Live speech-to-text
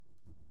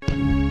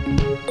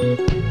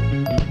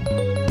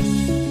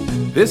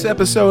This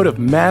episode of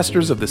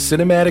Masters of the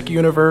Cinematic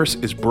Universe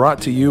is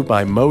brought to you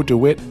by Mo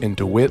DeWitt and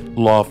DeWitt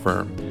Law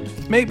Firm.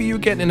 Maybe you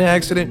get in an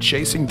accident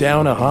chasing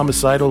down a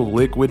homicidal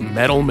liquid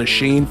metal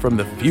machine from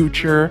the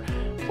future,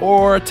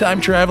 or a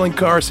time-traveling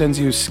car sends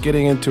you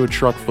skidding into a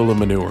truck full of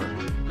manure.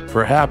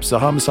 Perhaps a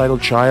homicidal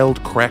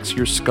child cracks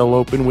your skull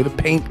open with a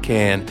paint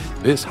can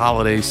this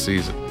holiday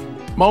season.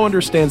 Mo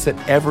understands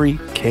that every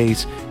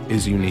case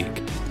is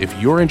unique. If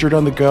you're injured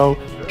on the go,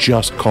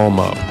 just call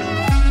Mo.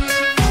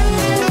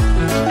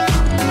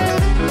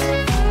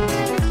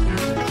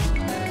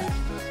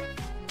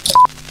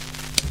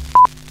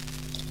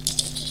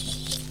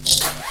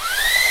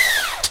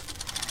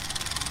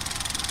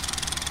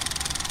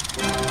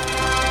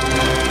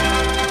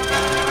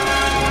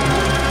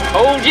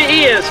 Hold your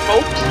ears,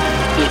 folks.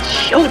 It's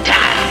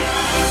showtime.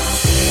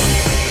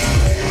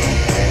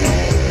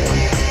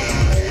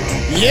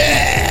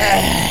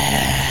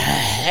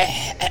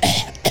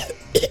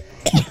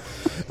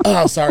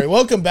 Oh, sorry.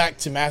 Welcome back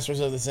to Masters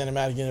of the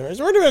Cinematic Universe.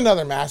 We're doing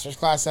another Masters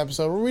class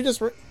episode where we just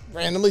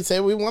randomly say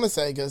what we want to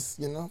say because,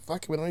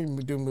 fuck it, we don't even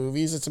do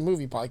movies. It's a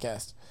movie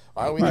podcast.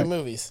 Why do we do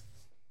movies?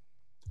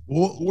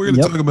 Well, we're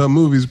going to talk about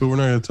movies, but we're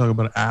not going to talk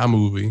about a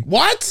movie.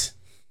 What?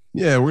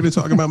 Yeah, we're going to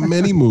talk about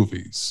many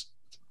movies.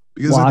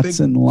 Because lots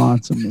and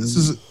lots of movies.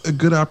 This is a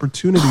good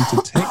opportunity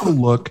to take a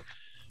look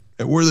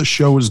at where the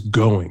show is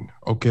going,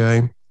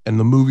 okay? And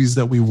the movies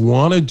that we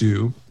want to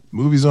do,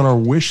 movies on our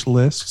wish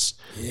lists,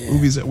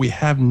 movies that we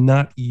have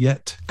not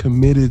yet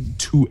committed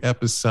to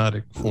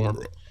episodic form.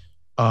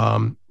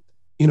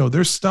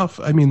 There's stuff,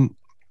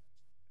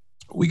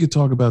 we could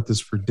talk about this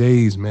for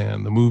days,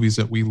 man. The movies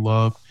that we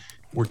love,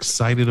 we're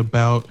excited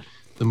about,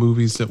 the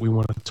movies that we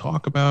want to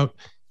talk about,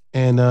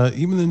 and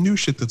even the new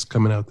shit that's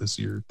coming out this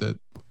year that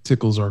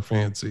tickles our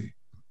fancy.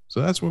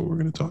 So that's what we're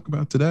going to talk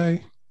about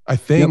today, I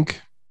think.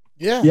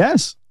 Yeah.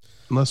 Yes.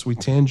 Unless we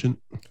tangent.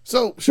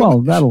 So,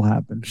 that'll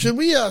happen. Should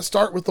we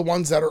start with the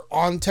ones that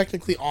are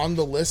technically on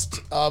the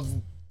list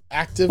of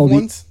active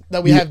ones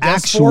that we have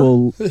guests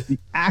for? The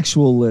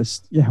actual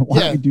list. Yeah. Why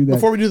don't we do that?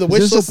 Before we do the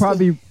wish list.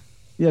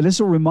 This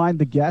will remind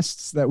the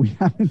guests that we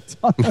haven't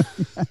done yet.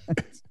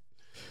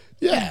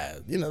 Yeah.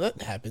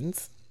 That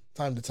happens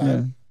time to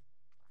time.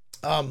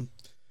 Yeah.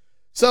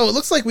 So it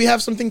looks like we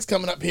have some things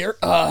coming up here.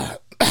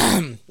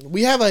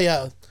 We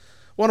have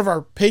one of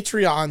our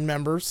Patreon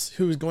members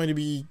who is going to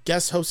be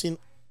guest hosting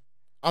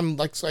on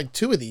like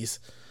two of these.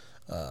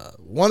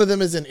 One of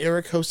them is an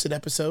Eric hosted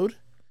episode.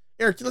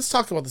 Eric, let's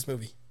talk about this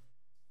movie.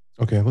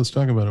 Okay, let's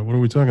talk about it. What are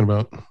we talking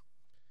about?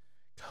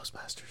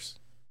 Ghostbusters.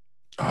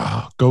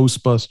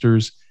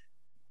 Ghostbusters :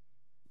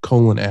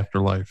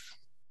 Afterlife.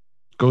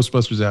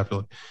 Ghostbusters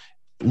Afterlife.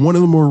 One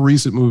of the more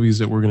recent movies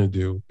that we're going to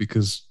do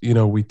because,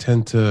 we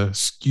tend to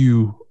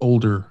skew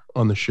older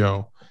on the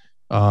show.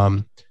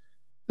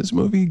 This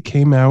movie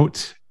came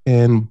out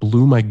and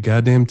blew my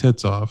goddamn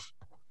tits off,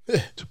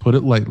 to put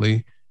it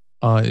lightly.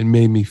 It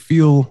made me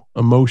feel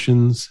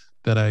emotions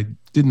that I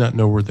did not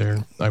know were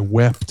there. I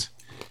wept,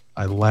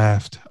 I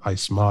laughed, I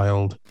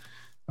smiled.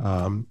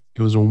 It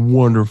was a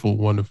wonderful,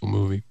 wonderful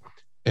movie.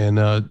 And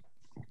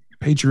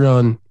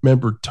Patreon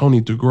member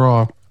Tony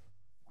DeGraw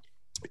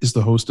is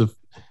the host of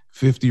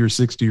 50 or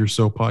 60 or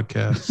so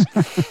podcasts,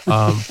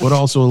 but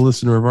also a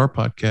listener of our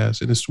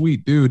podcast and a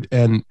sweet dude.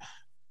 And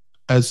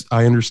as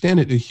I understand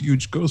it, a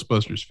huge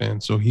Ghostbusters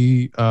fan. So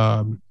he,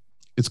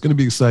 it's going to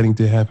be exciting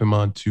to have him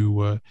on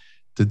to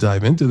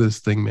dive into this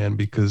thing, man,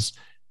 because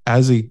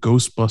as a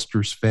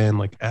Ghostbusters fan,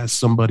 like as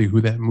somebody who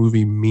that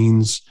movie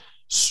means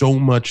so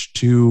much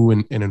to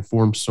and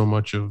informs so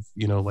much of,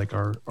 like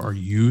our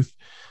youth,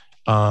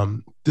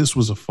 this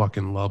was a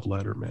fucking love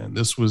letter, man.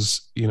 This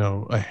was,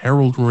 a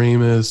Harold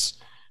Ramis,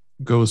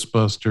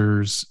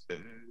 Ghostbusters,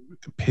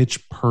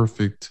 pitch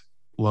perfect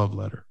love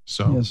letter.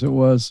 So yes, it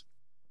was.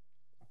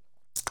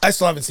 I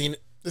still haven't seen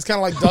it. It's kind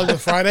of like Doug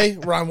with Friday,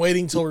 where I'm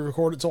waiting till we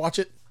record it to watch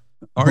it.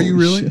 Are you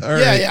really? Shit. All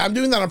right. Yeah. I'm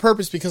doing that on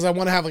purpose because I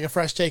want to have a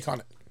fresh take on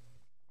it.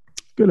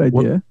 Good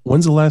idea.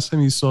 When's the last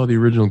time you saw the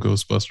original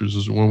Ghostbusters?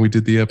 Was it when we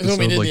did the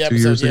episode 2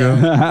 years ago?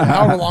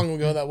 However long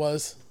ago that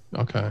was.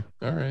 Okay.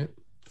 All right.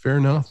 Fair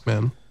enough,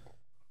 man.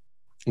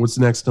 What's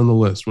next on the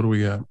list? What do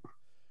we got?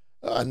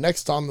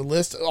 Next on the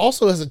list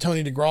also has a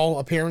Tony DeGraw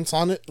appearance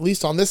on it, at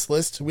least on this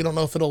list. We don't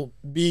know if it'll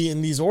be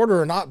in these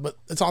order or not, but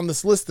it's on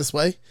this list this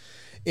way.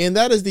 And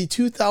that is the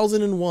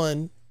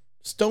 2001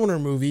 stoner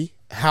movie,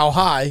 How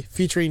High,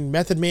 featuring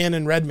Method Man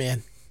and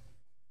Redman.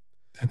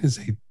 That is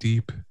a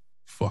deep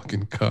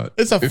fucking cut.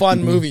 It's a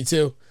fun movie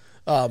too.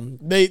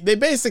 They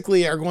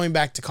basically are going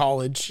back to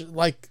college.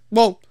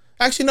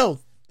 Actually, no,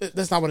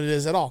 that's not what it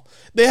is at all.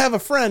 They have a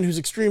friend who's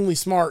extremely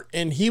smart,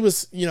 and he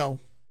was,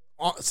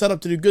 set up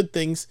to do good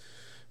things,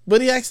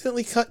 but he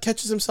accidentally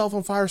catches himself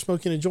on fire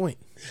smoking a joint.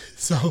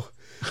 So,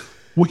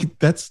 wait,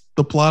 that's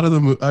the plot of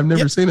the movie. I've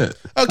never seen it.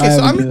 Okay,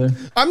 so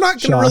I'm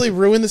not going to really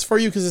ruin this for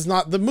you because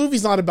the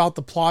movie's not about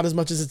the plot as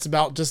much as it's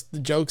about just the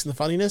jokes and the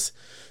funniness.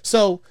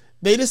 So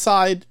they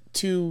decide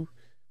to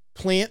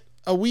plant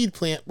a weed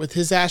plant with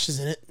his ashes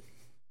in it,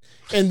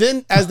 And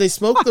then as they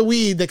smoke the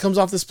weed that comes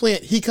off this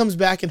plant, he comes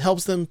back and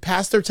helps them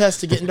pass their test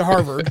to get into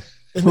Harvard.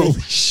 And Holy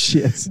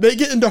shit. they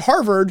get into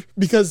Harvard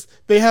because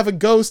they have a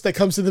ghost that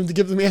comes to them to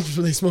give them answers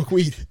when they smoke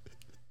weed.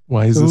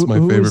 Why is this my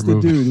favorite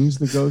movie? Dude? Who's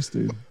the ghost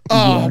dude?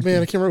 Oh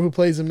man, I can't remember who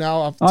plays him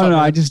now. Oh no,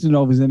 I just didn't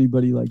know if it was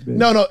anybody like big.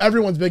 No,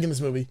 everyone's big in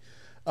this movie.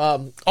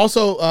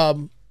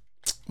 Also,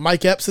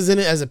 Mike Epps is in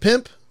it as a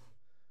pimp,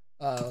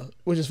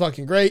 which is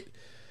fucking great.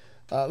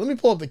 Let me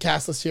pull up the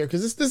cast list here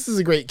because this is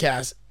a great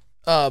cast.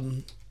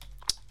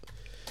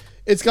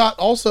 It's got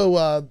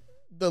also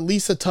the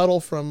Lisa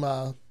Tuttle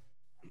from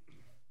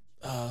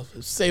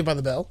Saved by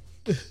the Bell.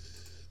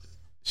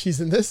 She's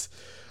in this.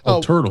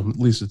 Turtle,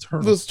 Lisa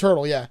Turtle. Lisa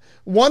Turtle, yeah.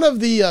 One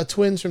of the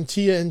twins from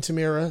Tia and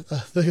Tamira,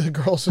 the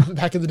girls from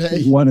back in the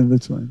day. One of the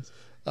twins.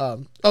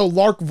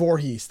 Lark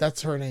Voorhees,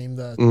 that's her name.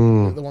 The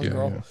one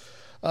girl.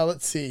 Yeah.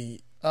 Let's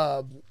see.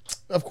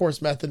 Of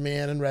course, Method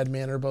Man and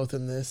Redman are both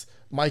in this.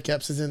 Mike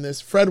Epps is in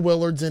this. Fred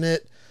Willard's in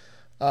it.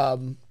 I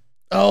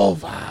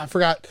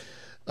forgot.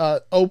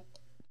 Oba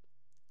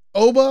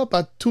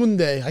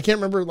Batunde. I can't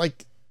remember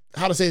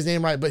how to say his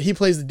name right, but he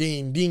plays the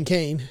Dean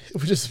Kane,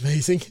 which is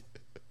amazing.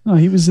 Oh,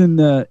 he was in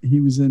That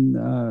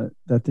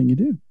Thing You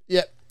Do.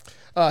 Yeah.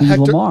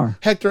 Lamar.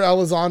 Hector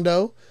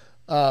Elizondo,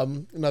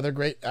 another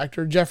great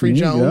actor. Jeffrey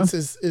Jones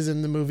is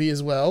in the movie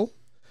as well.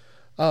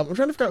 I'm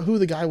trying to figure out who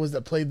the guy was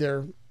that played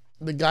the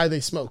guy they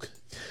smoke.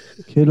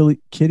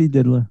 Kitty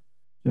Diddler,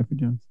 Jeffrey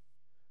Jones.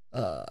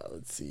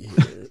 Let's see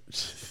here.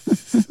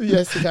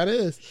 Yes, he kind of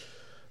is.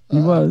 He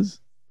was.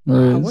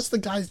 What's the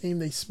guy's name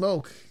they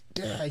smoke?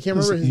 Yeah, I can't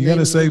remember his name. You got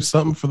to save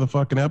something for the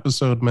fucking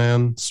episode,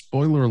 man.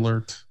 Spoiler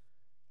alert.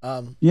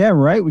 Yeah,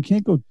 right. We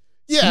can't go.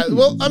 Yeah,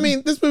 well, I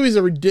mean, this movie's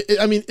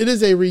it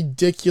is a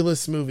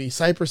ridiculous movie.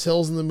 Cypress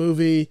Hill's in the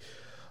movie.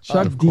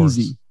 Chuck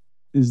Deasy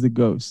is the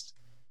ghost.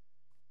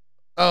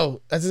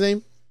 Oh, that's his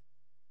name?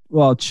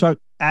 Well, Chuck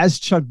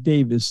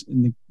Davis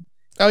in the.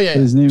 Oh yeah,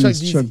 his name Chuck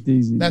is Deasy. Chuck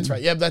Deasy. That's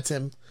right. Yep, that's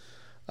him.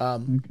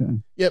 Okay.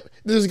 Yep.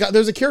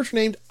 There's a character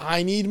named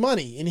I Need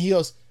Money, and he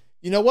goes,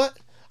 you know what?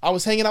 I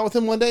was hanging out with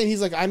him one day, and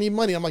he's like, I need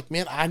money. I'm like,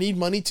 man, I need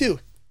money too.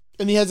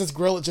 And he has this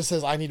grill that just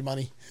says, I need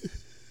money.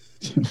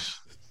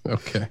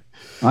 Okay.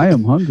 I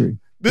am hungry.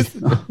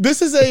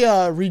 This is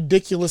a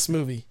ridiculous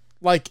movie,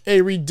 like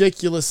a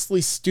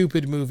ridiculously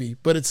stupid movie,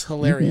 but it's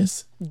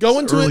hilarious.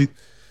 Mm-hmm.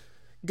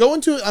 Go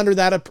into it under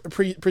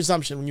that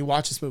presumption when you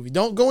watch this movie.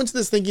 Don't go into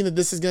this thinking that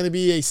this is going to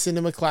be a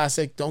cinema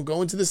classic. Don't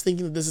go into this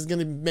thinking that this is going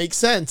to make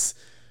sense,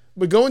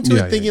 but go into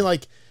it thinking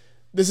like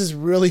this is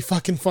really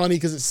fucking funny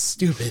because it's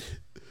stupid.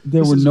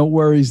 There were no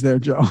worries there,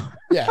 Joe.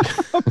 Yeah.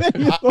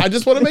 I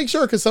just want to make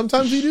sure because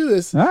sometimes you do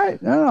this. All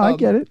right. No, I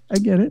get it.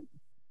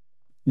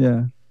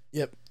 Yeah.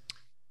 Yep.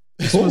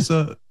 This was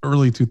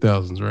early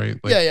 2000s, right?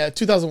 Yeah,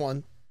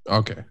 2001.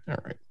 Okay. All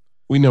right.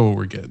 We know what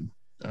we're getting.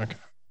 Okay.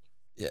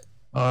 Yeah.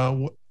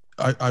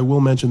 I will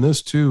mention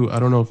this too. I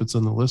don't know if it's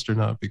on the list or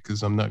not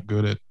because I'm not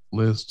good at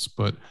lists,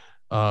 but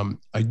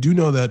I do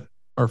know that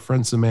our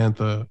friend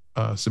Samantha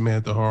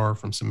Har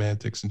from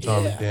Semantics and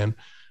Tom and Dan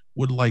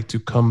would like to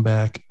come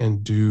back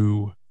and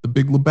do The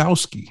Big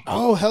Lebowski.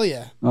 Oh, hell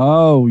yeah.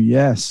 Oh,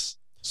 yes.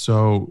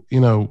 So,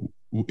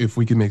 if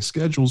we can make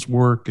schedules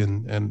work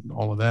and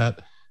all of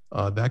that,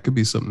 that could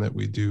be something that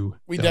we do.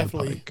 We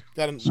definitely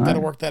got to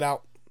work that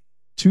out.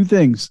 Two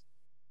things.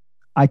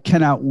 I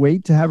cannot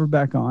wait to have her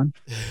back on,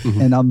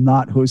 and I'm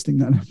not hosting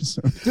that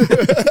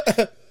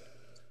episode.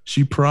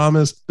 She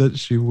promised that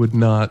she would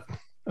not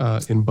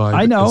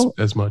imbibe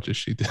as much as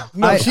she did.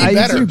 No, she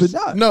better.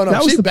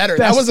 No, she better.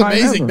 That was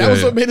amazing. That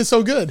was what made it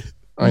so good.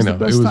 I know.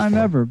 The best time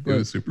ever. It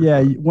was super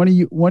fun.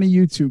 One of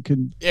you two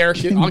can.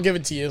 Eric, I'll give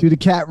it to you. Do the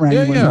cat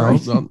wrangling. Yeah.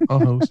 I'll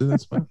host it.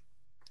 That's fine.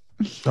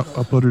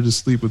 I'll put her to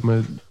sleep with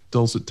my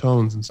dulcet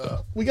tones and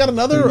stuff. We got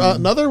another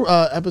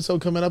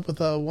episode coming up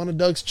with one of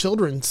Doug's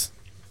children's.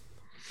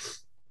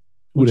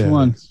 Which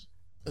one?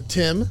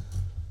 Tim.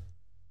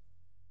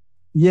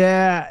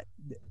 Yeah.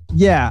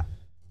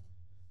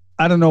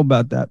 I don't know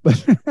about that, but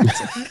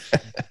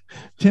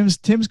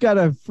Tim's got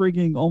a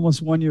freaking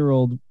almost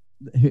 1-year-old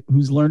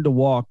who's learned to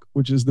walk,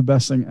 which is the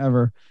best thing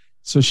ever.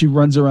 So she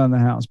runs around the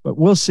house, but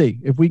we'll see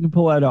if we can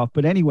pull that off.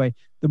 But anyway,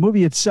 the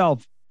movie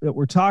itself that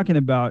we're talking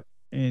about,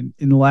 and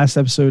in the last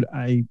episode,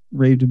 I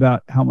raved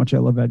about how much I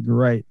love Edgar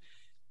Wright.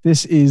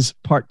 This is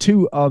part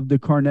 2 of the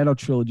Cornetto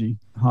trilogy,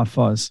 Hot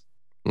Fuzz,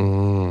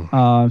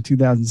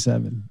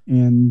 2007.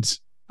 And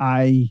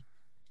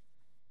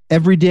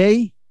every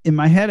day in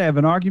my head, I have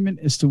an argument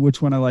as to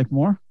which one I like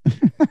more,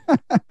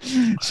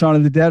 Shaun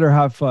of the Dead or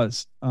Hot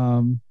Fuzz.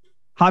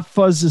 Hot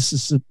Fuzz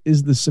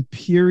is the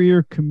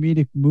superior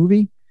comedic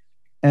movie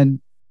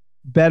and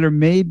better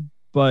made,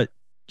 but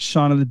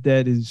Shaun of the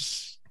Dead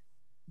is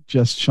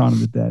just Shaun of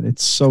the Dead.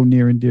 It's so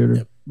near and dear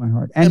to my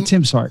heart and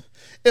Tim's heart.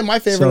 And my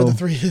favorite of the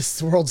 3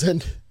 is World's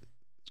End.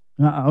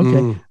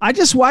 Okay. I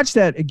just watched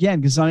that again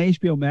because it's on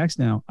HBO Max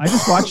now. I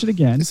just watched it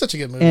again. It's such a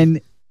good movie.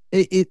 And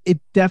it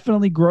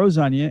definitely grows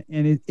on you.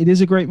 And it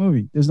is a great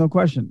movie. There's no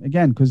question.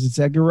 Again, because it's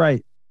Edgar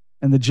Wright.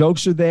 And the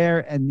jokes are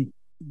there. And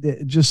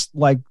just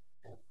like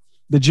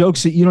the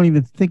jokes that you don't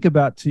even think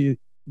about till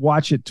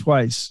watch it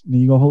twice and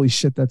you go, holy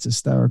shit, that's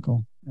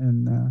hysterical.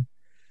 And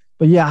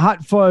but yeah,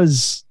 Hot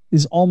Fuzz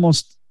is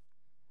almost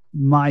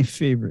my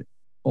favorite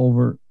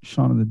over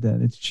Shaun of the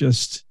Dead. It's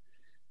just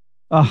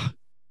I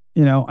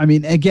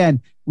mean,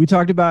 again, we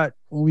talked about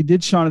when we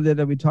did Shaun of the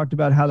Dead, we talked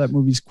about how that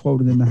movie's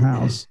quoted in the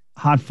house.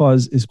 Hot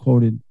Fuzz is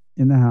quoted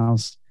in the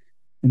house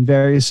in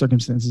various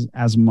circumstances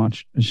as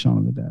much as Shaun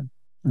of the Dead.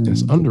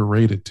 It's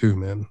underrated too,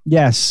 man.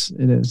 Yes,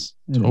 it is.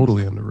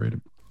 Totally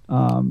underrated.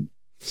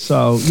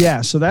 So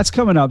that's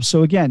coming up.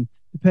 So again,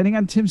 depending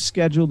on Tim's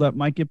schedule, that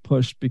might get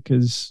pushed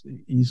because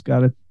he's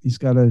got a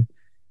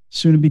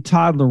soon to be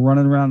toddler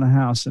running around the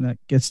house, and that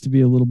gets to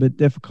be a little bit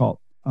difficult.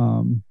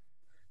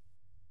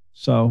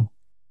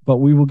 But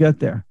we will get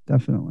there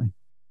definitely.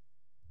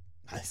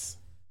 Nice.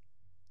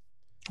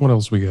 Oh, What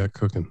else we got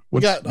cooking?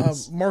 We got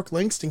Mark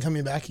Langston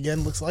coming back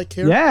again, looks like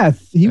here. Yeah,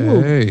 he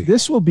will. Hey.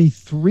 This will be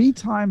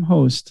 3-time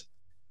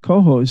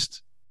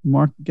co-host,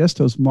 guest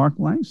host Mark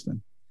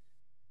Langston.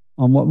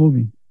 On what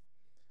movie?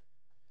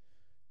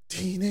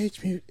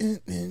 Teenage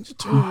Mutant Ninja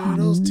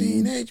Turtles,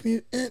 Teenage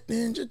Mutant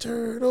Ninja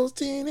Turtles,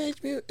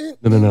 Teenage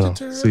Mutant Ninja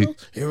Turtles. See.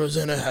 Heroes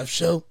in a Half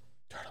Shell.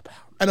 Turtle Power.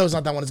 I know it's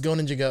not that one. It's Go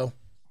Ninja Go.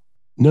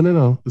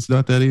 No. It's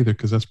not that either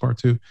because that's part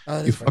 2.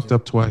 You fucked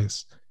up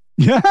twice.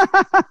 Yeah.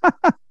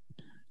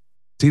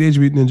 Teenage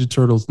Mutant Ninja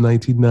Turtles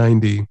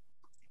 1990.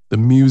 The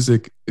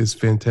music is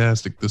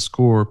fantastic. The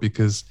score,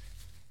 because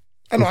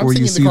before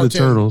you see the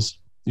turtles,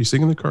 you're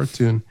singing the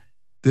cartoon.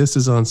 This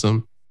is on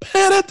some.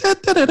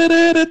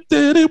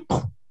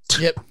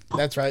 Yep,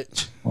 that's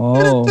right.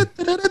 Oh,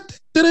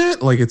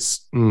 like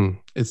it's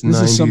this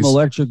 90s. is some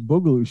electric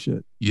boogaloo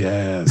shit.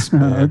 Yes,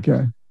 man.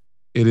 Okay.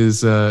 It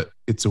is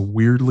it's a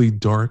weirdly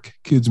dark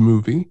kids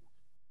movie,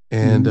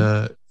 and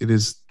it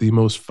is the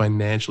most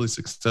financially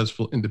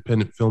successful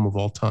independent film of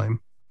all time.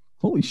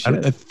 Holy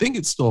shit. I think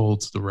it still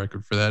holds the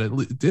record for that.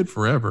 It did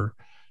forever.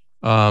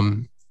 Yeah,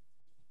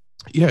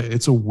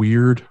 it's a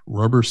weird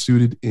rubber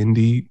suited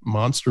indie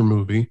monster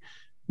movie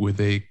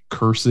with a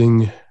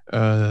cursing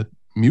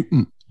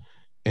mutant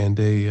and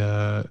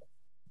a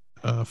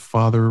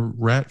father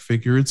rat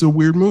figure. It's a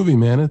weird movie,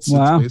 man. It's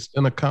based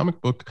on a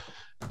comic book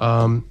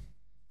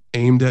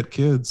aimed at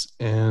kids,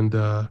 and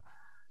that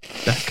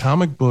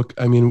comic book,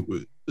 I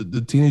mean,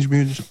 the Teenage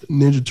Mutant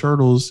Ninja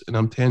Turtles, and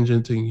I'm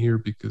tangenting here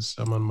because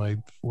I'm on my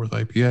 4th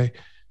IPA.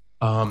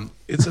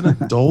 It's an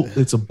adult,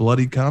 it's a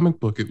bloody comic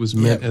book. It was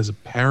meant as a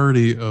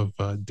parody of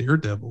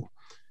Daredevil,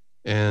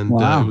 and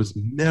it was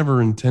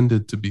never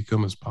intended to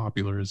become as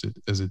popular as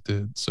it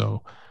did.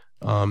 So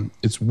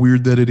it's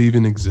weird that it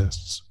even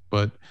exists,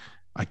 but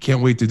I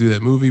can't wait to do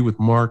that movie with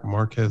Mark.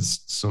 Mark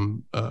has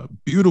some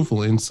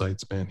beautiful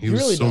insights, man. He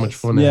was really so much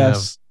fun to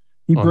have.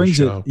 He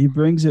brings it. He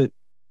brings it.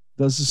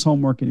 Does his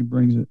homework and he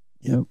brings it.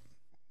 Yep.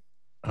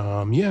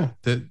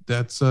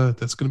 That's going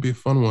to be a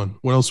fun one.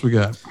 What else we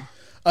got?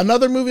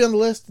 Another movie on the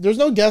list. There's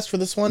no guest for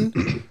this one,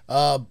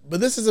 but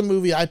this is a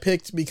movie I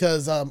picked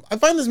because I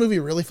find this movie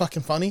really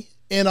fucking funny.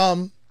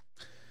 And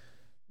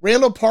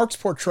Randall Park's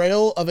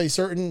portrayal of a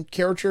certain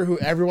character who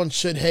everyone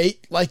should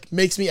hate, like,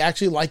 makes me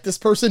actually like this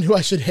person who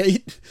I should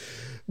hate.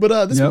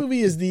 But this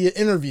movie is The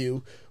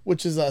Interview,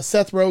 which is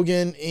Seth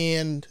Rogen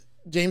and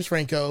James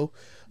Franco,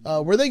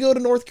 where they go to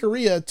North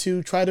Korea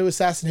to try to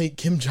assassinate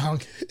Kim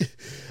Jong.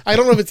 I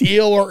don't know if it's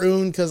Il or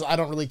Un because I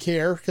don't really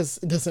care because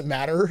it doesn't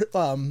matter.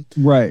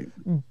 Right.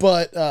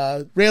 But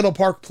Randall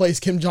Park plays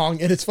Kim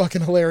Jong and it's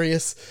fucking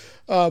hilarious.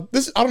 I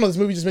don't know. This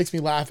movie just makes me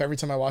laugh every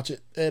time I watch it,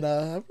 and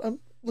I'm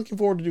looking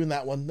forward to doing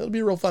that one. That'll be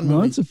a real fun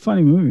movie. It's a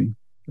funny movie.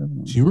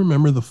 Definitely. Do you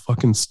remember the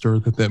fucking stir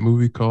that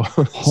movie caused?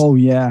 Oh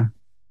yeah.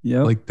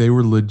 Yeah. Like they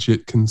were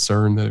legit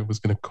concerned that it was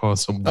going to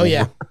cause some war. Oh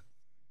yeah.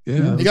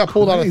 Yeah. It got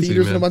pulled out of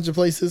theaters man. in a bunch of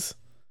places.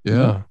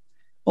 Yeah.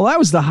 Well, that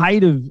was the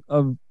height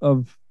of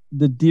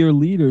the dear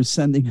leaders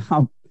sending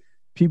out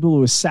people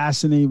to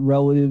assassinate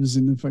relatives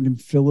in the fucking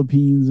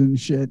Philippines and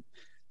shit.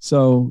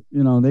 So,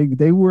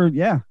 they were,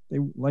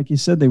 like you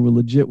said, they were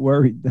legit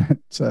worried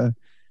that,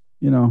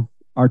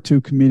 our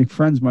 2 comedic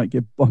friends might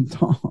get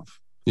bumped off.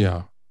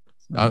 Yeah.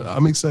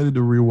 I'm excited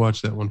to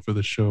rewatch that one for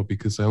the show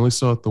because I only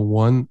saw it the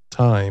one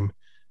time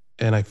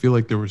and I feel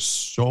like there was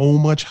so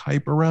much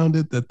hype around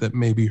it that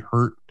maybe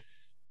hurt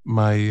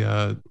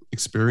my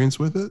experience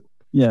with it.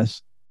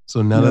 Yes.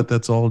 So now that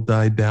that's all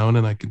died down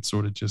and I can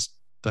sort of just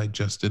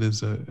digest it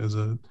as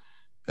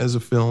a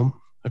film,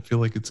 I feel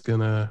like it's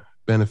gonna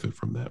benefit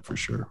from that for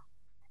sure.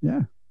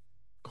 Yeah.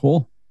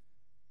 Cool.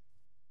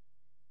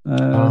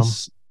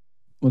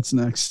 What's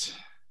next?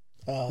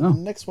 The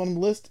next one on the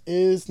list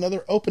is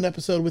another open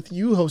episode with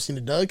you hosting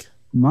it, Doug.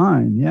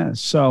 Mine, yeah.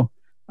 So,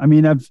 I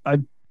mean, I've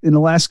in the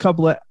last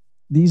couple of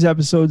these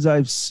episodes,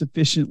 I've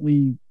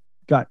sufficiently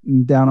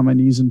gotten down on my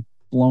knees and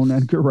blown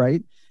Edgar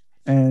Wright,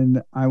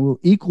 and I will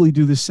equally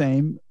do the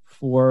same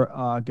for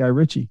Guy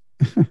Ritchie.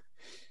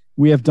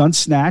 We have done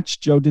Snatch.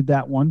 Joe did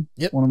that one.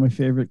 Yep. One of my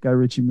favorite Guy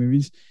Ritchie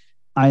movies.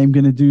 We're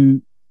going to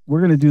do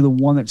the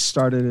one that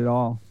started it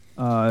all.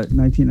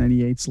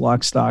 1998's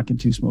Lock, Stock, and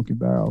Two Smoking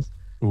Barrels.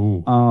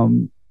 Ooh.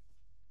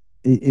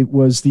 It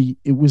was the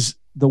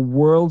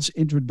world's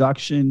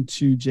introduction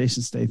to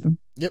Jason Statham.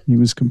 Yep. He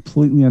was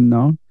completely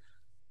unknown.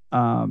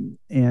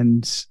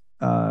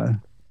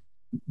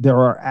 There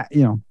are,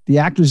 the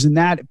actors in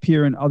that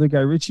appear in other Guy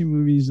Ritchie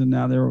movies, and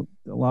now a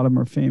lot of them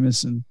are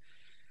famous, and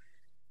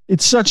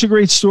it's such a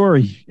great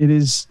story. It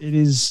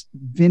is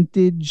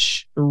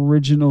vintage,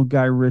 original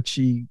Guy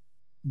Ritchie,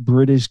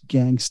 British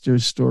gangster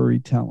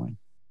storytelling,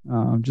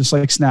 just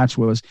like Snatch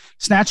was.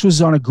 Snatch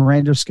was on a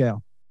grander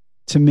scale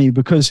to me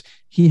because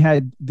he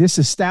had this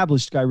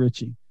established Guy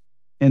Ritchie,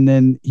 and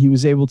then he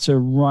was able to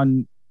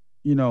run,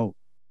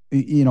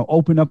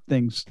 open up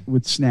things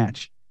with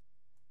Snatch.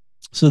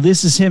 So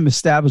this is him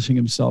establishing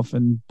himself,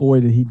 and boy,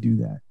 did he do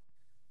that.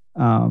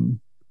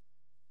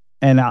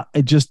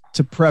 Just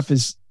to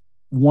preface,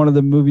 one of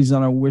the movies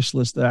on our wish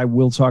list that I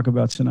will talk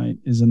about tonight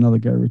is another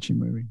Guy Ritchie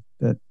movie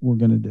that we're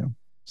going to do.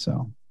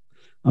 So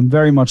I'm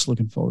very much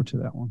looking forward to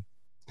that one.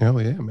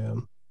 Hell yeah,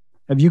 man.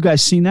 Have you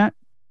guys seen that?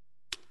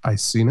 I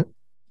seen it.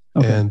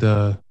 Okay. And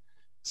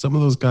some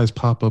of those guys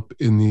pop up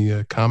in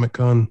the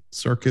Comic-Con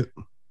circuit,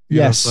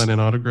 signing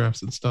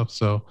autographs and stuff.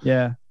 So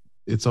yeah,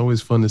 it's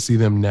always fun to see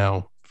them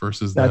now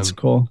versus then. That's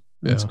cool.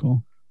 That's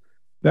cool.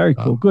 Very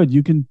cool. Good.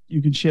 You can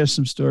share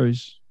some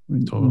stories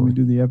when we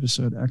do the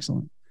episode.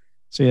 Excellent.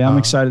 So yeah, I'm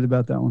excited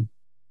about that one.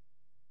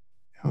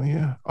 Hell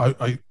yeah.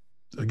 I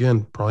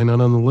again, probably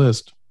not on the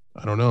list.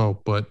 I don't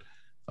know, but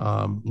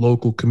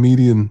local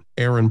comedian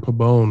Aaron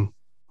Pabon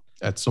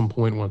at some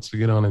point wants to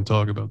get on and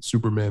talk about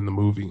Superman the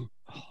movie,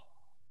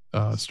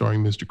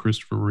 starring Mr.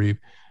 Christopher Reeve.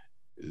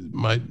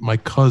 My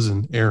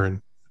cousin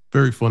Aaron,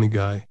 very funny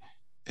guy,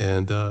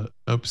 and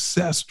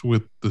obsessed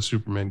with the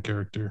Superman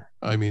character.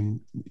 I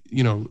mean,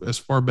 as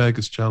far back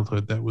as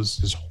childhood, that was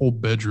his whole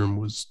bedroom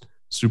was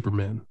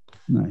Superman.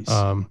 Nice.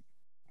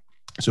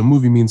 So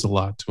movie means a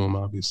lot to him,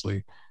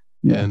 obviously,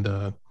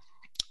 and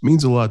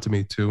means a lot to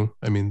me too.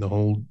 I mean,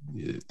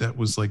 that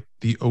was like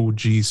the OG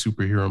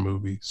superhero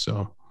movie.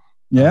 So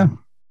yeah,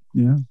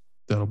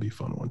 that'll be a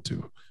fun one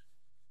too.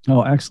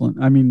 Oh,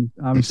 excellent. I mean,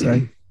 obviously,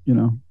 I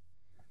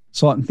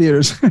saw it in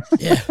theaters.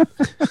 Yeah,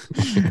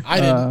 I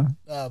didn't.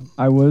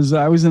 I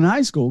was in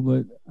high school,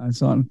 but I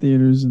saw it in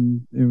theaters,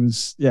 and it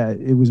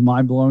was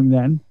mind blowing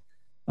then.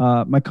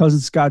 My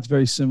cousin Scott's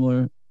very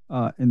similar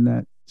in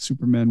that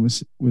Superman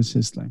was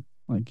his thing.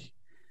 Like,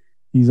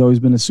 he's always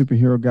been a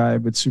superhero guy,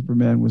 but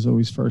Superman was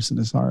always first in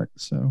his heart.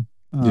 So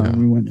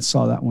we went and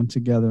saw that one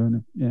together,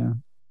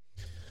 and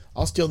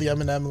I'll steal the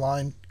Eminem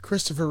line.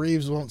 Christopher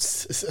Reeves won't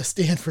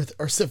stand for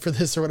or sit for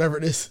this or whatever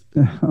it is.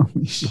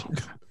 Holy shit.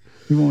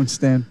 He won't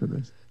stand for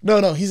this.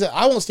 No, he said,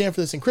 I won't stand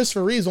for this, and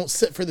Christopher Reeves won't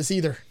sit for this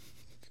either.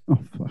 Oh,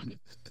 fuck.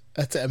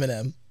 That's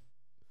Eminem.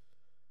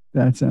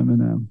 That's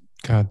Eminem.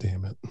 God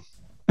damn it.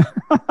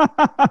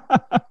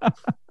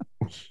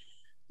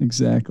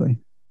 Exactly.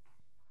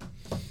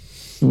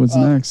 So what's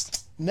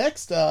next?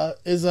 Next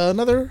is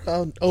another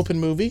open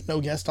movie.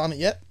 No guest on it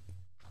yet.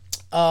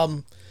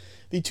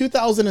 The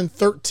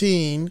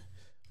 2013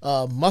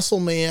 Muscle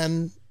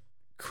Man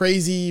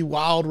crazy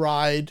wild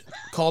ride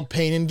called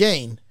Pain and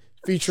Gain,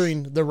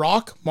 featuring The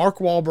Rock, Mark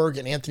Wahlberg,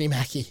 and Anthony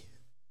Mackie.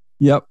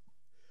 Yep.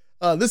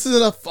 This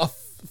is a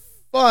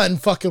fun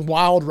fucking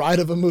wild ride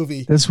of a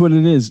movie. That's what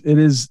it is. It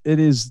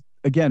is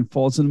again,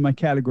 falls into my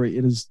category.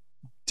 It is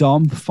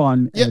dumb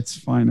fun at its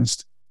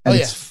finest. At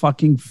its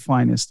fucking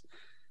finest.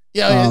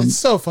 Yeah, it's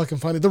so fucking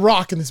funny. The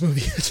Rock in this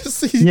movie.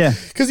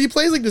 Because he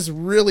plays like this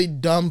really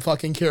dumb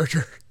fucking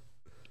character.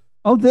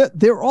 Oh,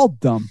 they're all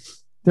dumb.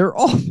 They're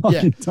all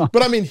fucking dumb.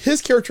 But I mean,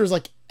 his character is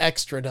like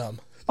extra dumb.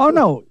 Oh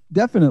no,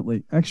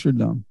 definitely extra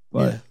dumb.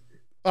 But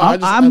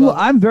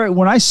I'm very,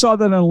 when I saw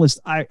that on the list,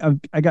 I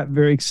got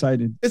very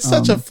excited. It's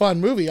such a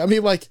fun movie. I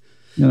mean, like,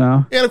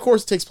 and of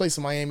course it takes place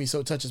in Miami, so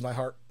it touches my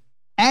heart.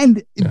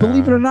 And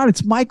believe it or not,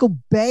 it's Michael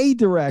Bay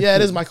directed. Yeah,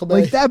 it is Michael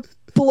Bay. Like, that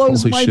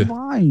blows my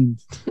mind.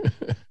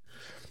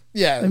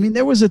 Yeah. I mean,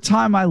 there was a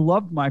time I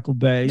loved Michael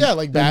Bay. Yeah,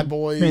 like Bad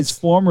Boys.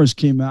 Transformers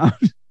came out.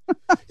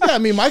 Yeah, I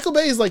mean, Michael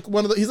Bay is like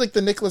he's like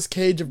the Nicolas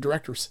Cage of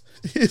directors.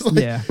 He's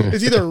like,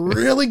 it's either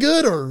really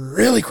good or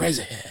really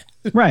crazy.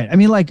 Right. I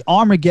mean, like,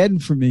 Armageddon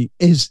for me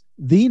is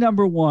the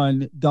number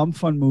one dumb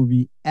fun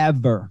movie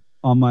ever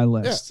on my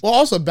list. Yeah. Well,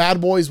 also Bad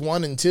Boys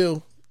 1 and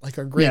 2, like,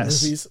 are great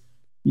movies.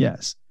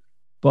 Yes.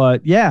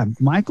 But yeah,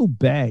 Michael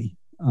Bay.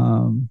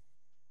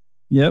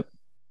 Yep.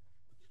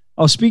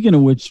 Oh, speaking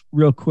of which,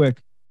 real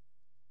quick,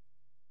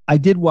 I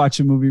did watch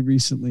a movie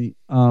recently,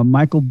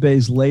 Michael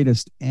Bay's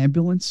latest,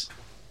 Ambulance.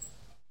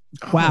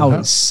 Wow,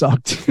 it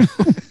sucked.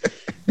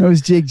 That was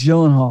Jake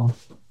Gyllenhaal.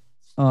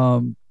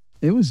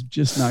 It was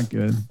just not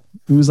good.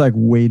 It was like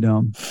way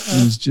dumb.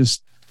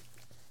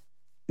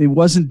 It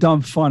wasn't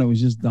dumb fun. It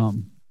was just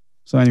dumb.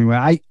 So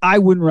anyway, I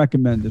wouldn't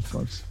recommend it,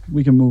 folks.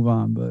 We can move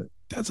on, but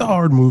that's a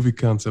hard movie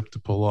concept to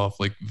pull off.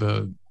 Like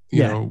the,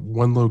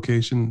 one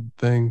location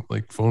thing,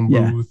 like phone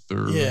booth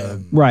or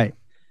right.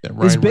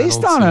 It's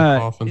based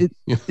on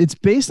it's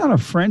based on a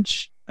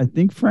French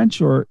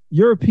or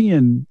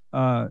European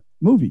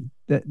movie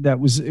that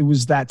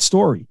was that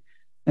story,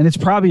 and it's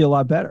probably a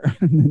lot better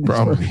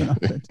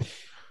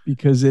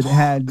because it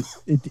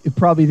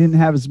probably didn't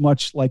have as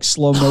much like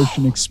slow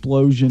motion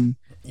explosion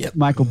Yep.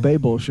 Michael Bay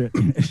bullshit.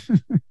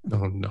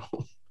 Oh no.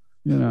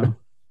 You know.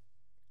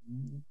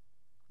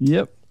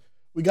 Yep.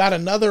 We got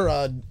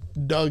another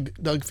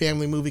Doug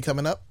family movie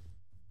coming up.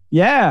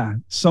 Yeah.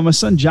 So my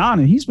son John,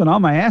 and he's been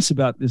on my ass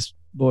about this,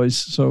 boys.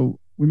 So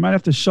we might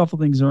have to shuffle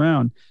things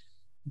around.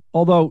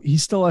 Although he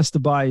still has to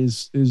buy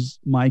his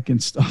mic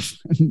and stuff.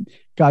 And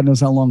God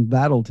knows how long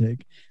that'll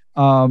take.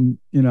 You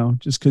know,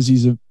 just because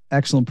he's an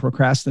excellent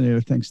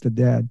procrastinator, thanks to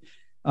Dad.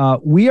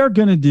 We are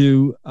going to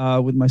do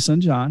with my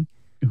son John,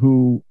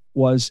 who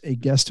was a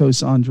guest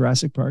host on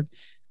Jurassic Park.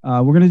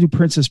 We're going to do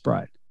Princess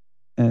Bride,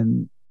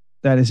 and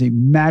that is a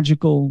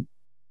magical,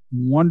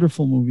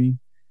 wonderful movie.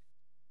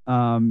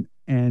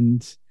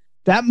 And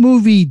that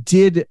movie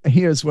did.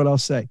 Here's what I'll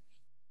say: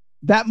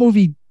 that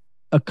movie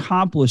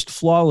accomplished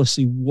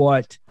flawlessly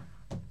what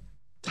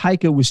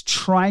Taika was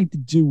trying to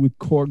do with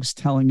Korg's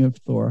telling of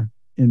Thor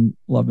in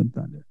Love and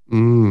Thunder.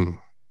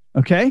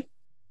 Okay,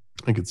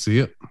 I could see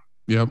it.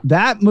 Yep.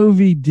 That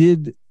movie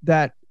did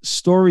that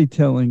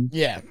storytelling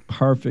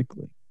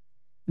perfectly.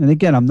 And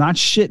again, I'm not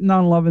shitting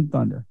on Love and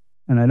Thunder,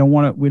 and I don't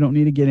want to. We don't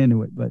need to get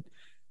into it, but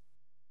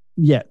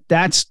yeah,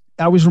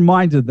 I was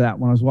reminded of that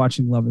when I was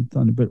watching Love and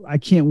Thunder. But I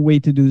can't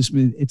wait to do this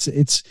movie.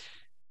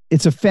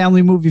 It's a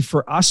family movie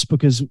for us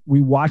because we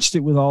watched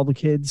it with all the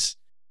kids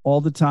all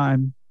the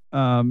time.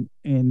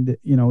 And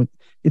you know,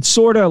 it's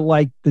sort of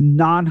like the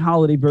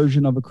non-holiday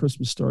version of A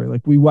Christmas Story.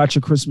 Like we watch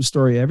A Christmas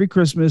Story every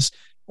Christmas.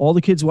 All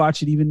the kids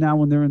watch it, even now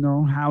when they're in their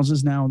own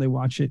houses now, they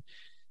watch it.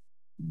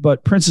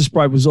 But Princess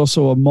Bride was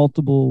also a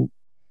multiple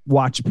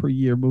watch per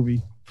year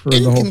movie for the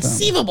whole family.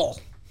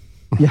 Inconceivable.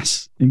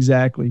 Yes,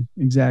 exactly.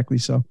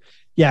 So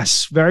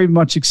yes, very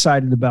much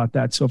excited about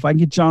that. So if I can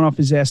get John off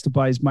his ass to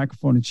buy his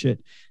microphone and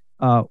shit,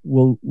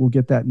 we'll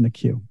get that in the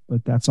queue,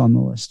 but that's on the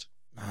list.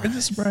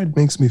 Princess Bride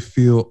makes me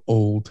feel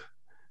old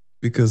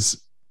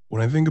because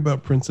when I think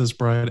about Princess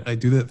Bride, I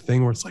do that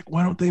thing where it's like,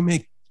 why don't they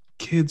make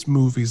kids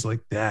movies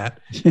like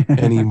that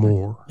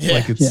anymore?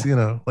 Like it's, you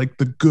know, like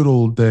the good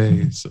old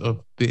days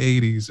of the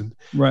 80s, and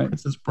right.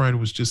 Princess Bride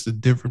was just a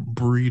different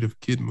breed of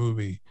kid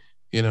movie,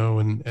 you know,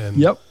 and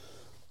yep.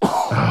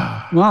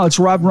 Well, it's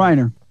Rob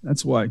Reiner.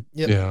 That's why.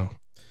 Yep. Yeah.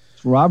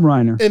 It's Rob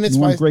Reiner. And it's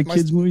my great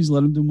kids movies.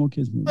 Let him do more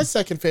kids movies. My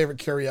second favorite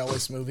Cary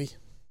Elwes movie.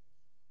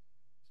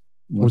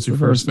 What's your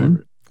first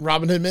favorite?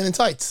 Robin Hood Men in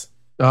Tights.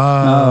 Okay.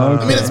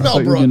 I mean, it's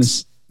Mel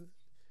Brooks.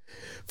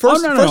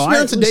 First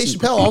man to Dave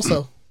Chappelle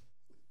also.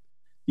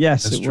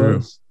 Yes, That's it true.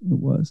 was. It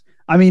was.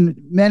 I mean,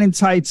 Men in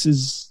Tights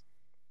is,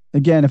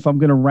 again, if I'm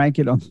going to rank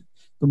it on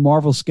the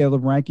Marvel scale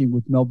of ranking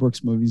with Mel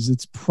Brooks movies,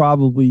 it's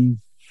probably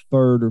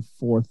third or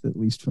fourth, at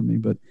least for me.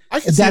 But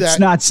that's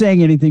not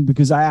saying anything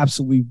because I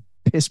absolutely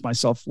pissed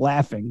myself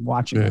laughing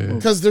watching it.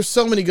 Because there's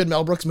so many good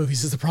Mel Brooks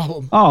movies is the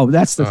problem. Oh,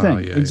 that's the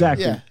thing. Yeah,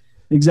 exactly. Yeah.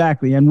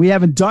 Exactly. And we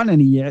haven't done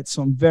any yet,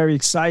 so I'm very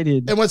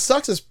excited. And what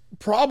sucks is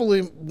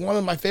probably one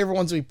of my favorite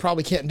ones we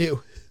probably can't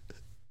do.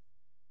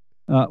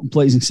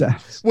 Blazing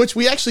Saddles. Which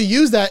we actually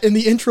use that in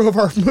the intro of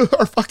our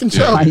fucking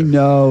show. I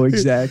know,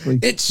 exactly.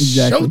 It's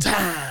exactly.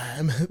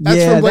 showtime.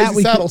 That's from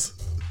Blazing Saddles.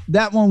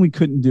 That one we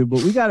couldn't do,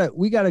 but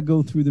we gotta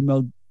go through the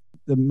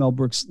Mel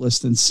Brooks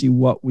list and see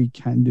what we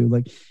can do.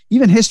 Like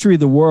even History of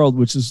the World,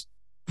 which is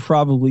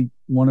probably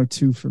one or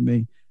two for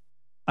me,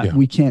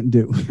 we can't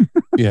do.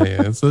 yeah,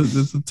 it's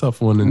a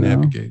tough one to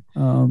navigate.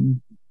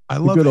 I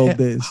love good old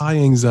days. High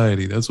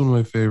Anxiety. That's one of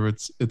my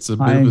favorites. It's a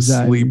bit of a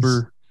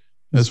sleeper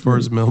as far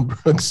as Mel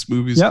Brooks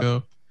movies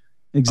go.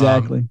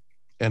 Exactly.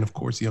 And of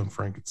course, Young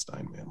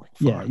Frankenstein, man.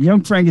 Like,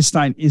 Young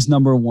Frankenstein is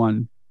number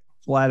one,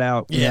 flat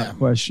out, without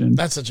question.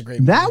 That's such a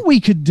great movie. That we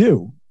could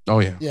do. Oh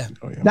yeah.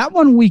 Oh, yeah. That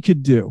one we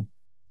could do.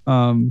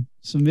 So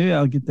maybe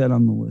I'll get that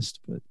on the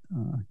list. But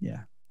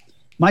yeah,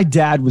 my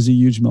dad was a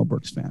huge Mel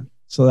Brooks fan,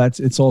 so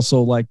it's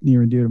also like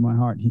near and dear to my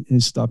heart.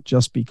 His stuff,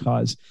 just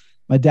because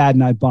my dad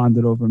and I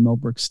bonded over Mel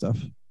Brooks stuff.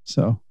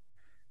 So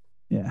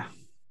yeah.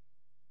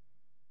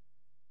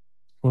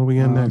 What are we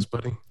getting next,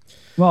 buddy?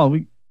 Well,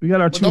 we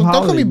got our two. Don't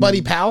call me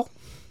Buddy Pal.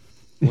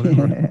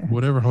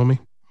 Whatever, homie.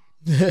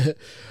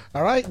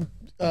 All right,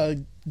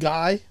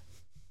 Guy.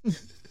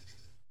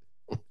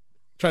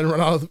 Trying to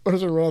run out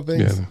of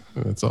things. Yeah,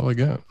 that's all I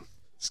got.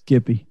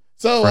 Skippy.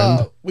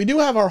 So we do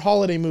have our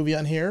holiday movie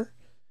on here,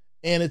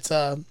 and it's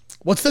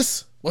what's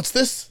this? What's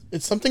this?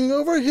 It's something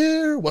over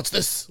here. What's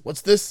this?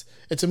 What's this?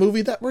 It's a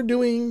movie that we're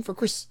doing for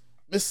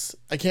Christmas.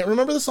 I can't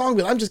remember the song,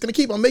 but I'm just gonna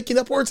keep on making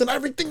up words and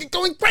everything is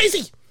going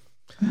crazy.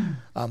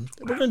 We're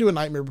gonna do A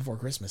Nightmare Before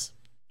Christmas.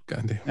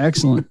 Goddamn.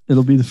 Excellent.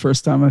 It'll be the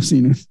first time I've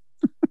seen it.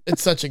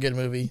 It's such a good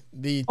movie.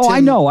 I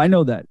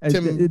know that.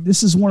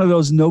 This is one of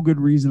those no good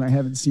reason I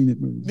haven't seen it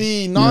movies.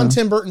 The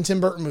non-Tim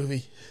Burton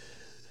movie.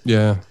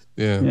 Yeah.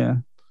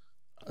 The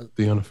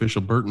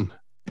unofficial Burton.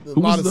 Who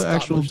was the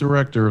actual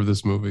director of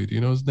this movie? Do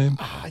you know his name?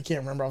 I can't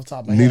remember off the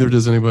top of my head. Neither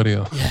does anybody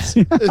else. Yes.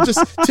 It's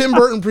just Tim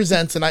Burton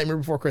presents A Nightmare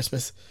Before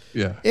Christmas.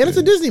 Yeah. And it's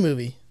a Disney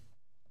movie.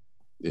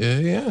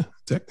 Yeah.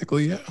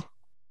 Technically, yeah.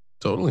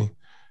 Totally.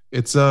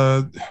 It's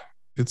a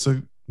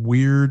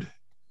weird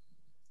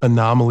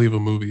anomaly of a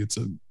movie. It's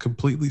a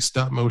completely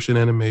stop motion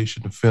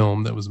animation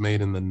film that was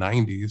made in the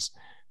 90s.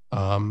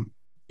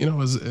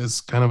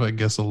 as kind of, I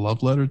guess, a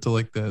love letter to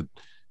like that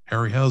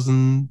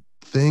Harryhausen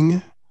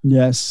thing.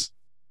 Yes.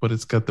 But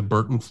it's got the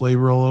Burton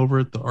flavor all over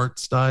it, the art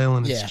style,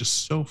 and it's Yeah.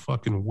 just so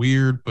fucking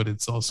weird. But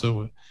it's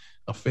also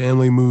a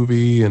family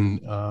movie, and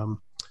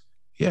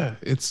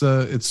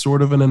it's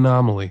sort of an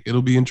anomaly.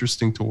 It'll be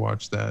interesting to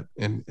watch that,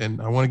 and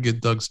I want to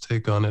get Doug's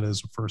take on it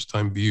as a first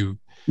time view.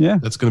 Yeah.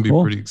 That's going to be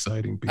Cool. pretty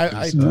exciting. I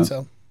Because, think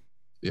so.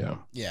 yeah,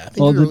 Yeah, I think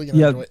you're really going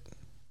to enjoy it.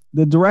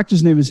 The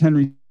director's name is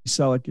Henry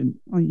Selick,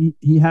 and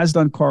he has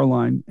done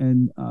Carline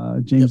and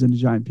James and the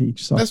Giant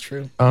Peach. So That's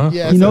true. Uh-huh.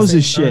 Yeah, he it's knows the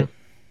his same shit. time.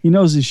 He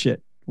knows his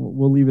shit.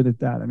 We'll leave it at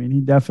that. I mean, he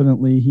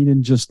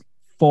didn't just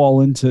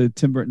fall into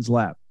Tim Burton's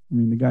lap. I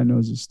mean, the guy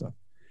knows his stuff.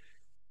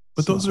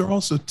 but those are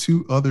also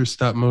two other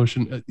stop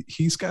motion.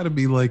 He's got to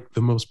be like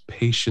the most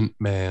patient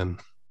man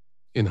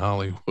in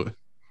Hollywood.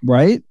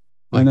 Right.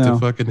 Like I know. to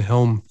fucking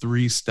helm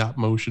 3 stop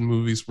motion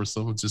movies where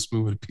someone's just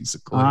moving a piece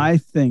of clay. I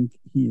think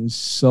he is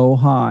so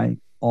high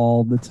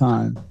all the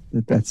time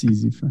that's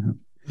easy for him.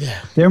 Yeah.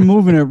 They're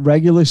moving at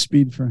regular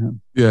speed for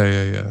him.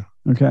 Yeah.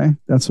 Okay.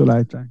 That's what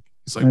I think.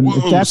 It's like, And whoa,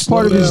 if that's slow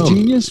part of his down.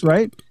 genius,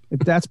 right? If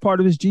that's part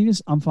of his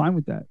genius, I'm fine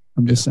with that.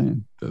 I'm just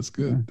saying. That's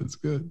good. Yeah. That's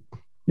good.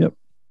 Yep.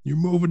 You're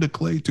moving the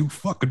clay too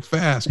fucking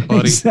fast,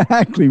 buddy.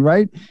 Exactly,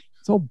 right?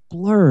 It's all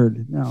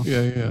blurred now.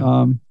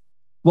 Yeah.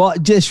 Well,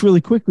 just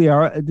really quickly,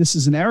 this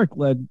is an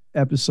Eric-led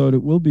episode.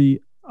 It will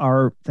be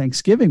our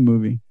Thanksgiving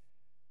movie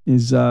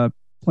is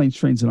Planes,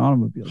 Trains, and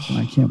Automobiles. And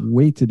I can't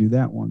wait to do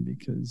that one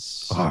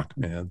because Fuck,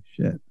 man.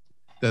 shit.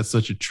 That's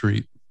such a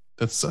treat.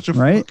 That's such a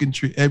Right? fucking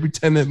treat. Every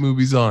time that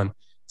movie's on,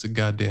 it's a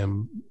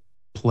goddamn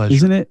pleasure.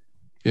 Isn't it?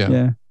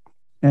 Yeah.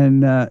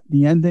 And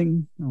the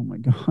ending, oh my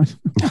God.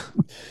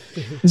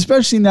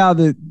 Especially now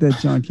that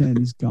John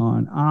Kennedy's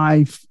gone.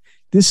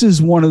 This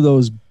is one of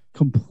those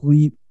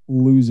complete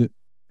lose it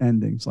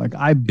endings. Like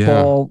I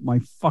bawl my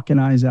fucking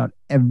eyes out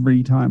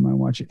every time I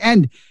watch it.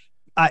 And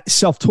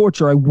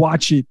self-torture, I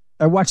watch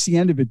the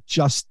end of it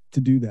just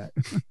to do that.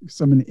 Because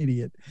I'm an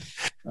idiot.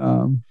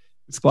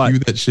 Cue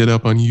that shit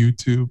up on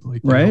YouTube.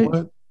 Like, you Right? know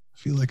what? I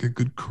feel like a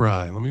good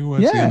cry. Let me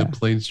watch the end of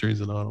Planes,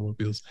 Trains, and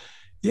Automobiles.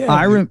 Yeah.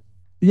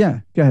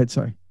 Go ahead.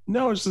 Sorry.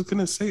 No, I was just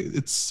gonna say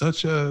it's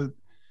such a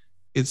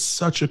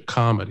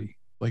comedy.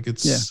 Like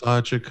it's Yeah.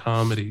 such a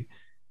comedy.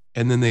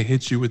 And then they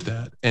hit you with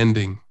that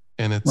ending.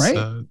 And it's Right?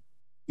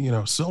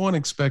 so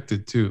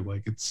unexpected too.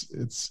 Like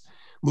it's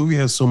movie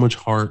has so much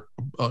heart.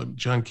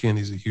 John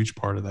Candy's a huge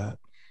part of that.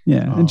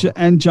 Yeah.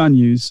 And John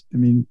Hughes. I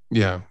mean,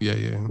 Yeah.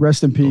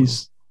 rest in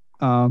peace.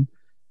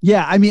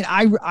 Yeah, I mean,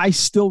 I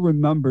still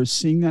remember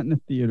seeing that in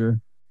the theater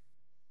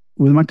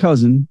with my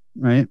cousin,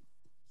 right?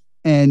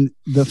 And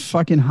the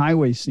fucking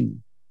highway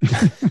scene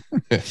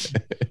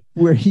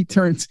where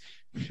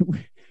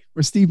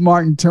where Steve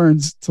Martin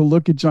turns to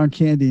look at John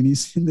Candy and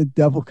he's in the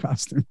devil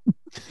costume.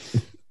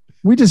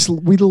 we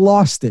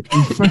lost it.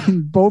 We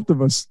fucking, both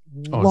of us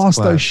lost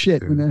our classic,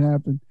 shit dude. when that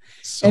happened.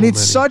 So And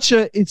it's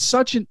many.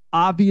 such an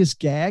obvious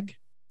gag.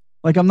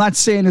 Like, I'm not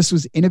saying this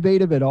was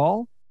innovative at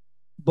all,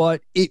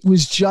 but it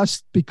was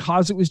just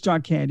because it was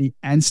John Candy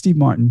and Steve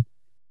Martin.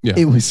 Yeah.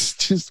 It was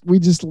just, we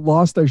just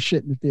lost our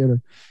shit in the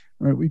theater.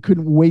 Right. We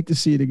couldn't wait to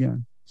see it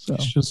again. So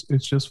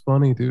It's just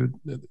funny, dude.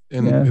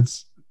 And Yeah.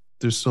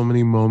 there's so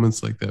many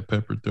moments like that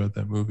peppered throughout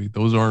that movie.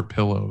 Those aren't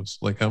pillows.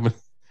 Like how many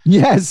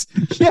yes.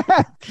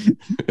 Yeah.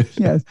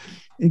 Yes,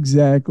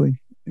 exactly.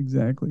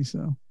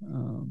 So,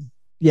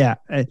 yeah.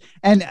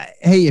 And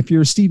hey, if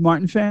you're a Steve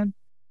Martin fan,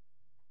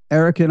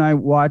 Eric and I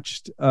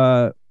watched,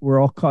 we're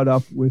all caught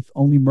up with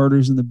Only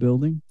Murders in the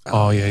Building.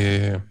 Oh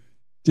yeah.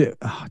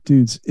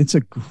 Dudes, it's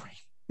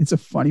a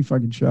funny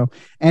fucking show.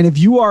 And if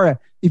you are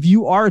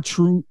a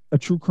true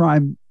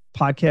crime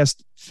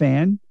podcast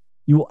fan,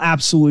 you will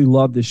absolutely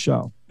love this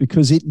show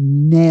because it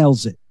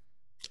nails it.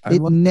 I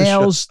It like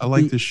nails I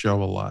like the- this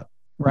show a lot.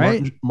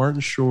 Right? Martin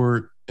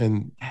Short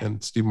and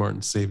Steve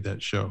Martin saved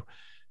that show.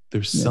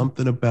 There's Yeah.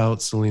 something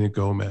about Selena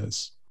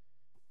Gomez.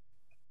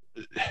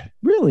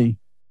 Really?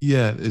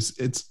 Yeah,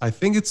 I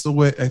think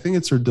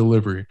it's her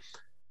delivery.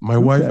 My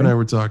wife and Okay. I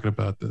were talking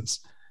about this.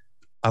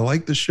 I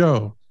like the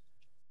show,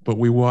 but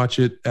we watch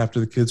it after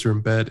the kids are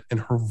in bed, and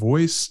her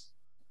voice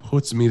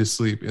puts me to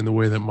sleep in the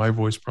way that my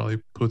voice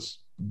probably puts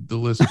the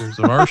listeners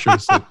of our show to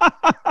sleep.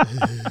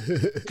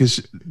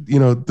 Because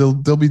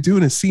they'll be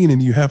doing a scene,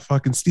 and you have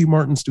fucking Steve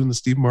Martin's doing the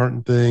Steve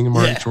Martin thing, and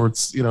Martin Yeah.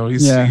 Short's,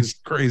 Yeah. he's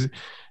crazy,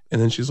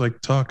 and then she's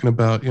like talking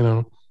about,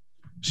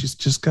 she's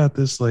just got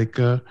this like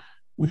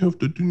we have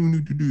to do,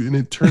 and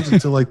it turns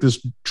into like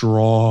this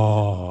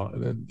draw.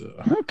 And,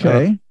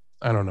 Okay.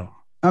 I don't know.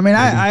 I mean,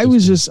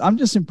 Maybe I'm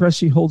just impressed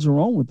she holds her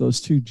own with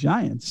those two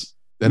giants.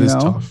 That you is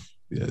know? tough.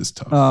 Yeah, it's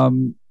tough.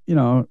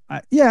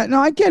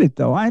 I get it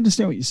though. I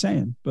understand what you're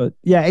saying, but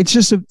yeah, it's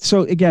just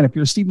so again, if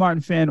you're a Steve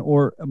Martin fan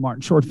or a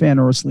Martin Short fan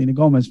or a Selena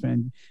Gomez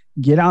fan,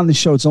 get on the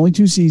show. It's only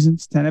 2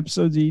 seasons, 10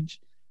 episodes each.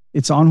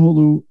 It's on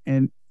Hulu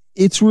and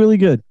it's really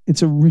good.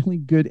 It's a really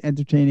good,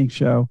 entertaining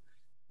show.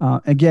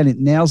 Again, it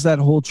nails that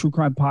whole true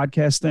crime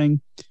podcast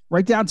thing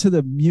right down to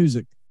the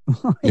music,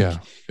 like, yeah.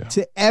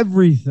 to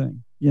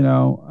everything,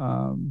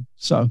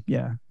 So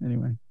yeah,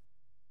 anyway.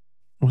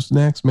 What's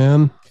next,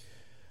 man?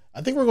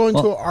 I think we're going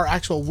to our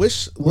actual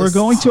wish list. We're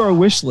going to our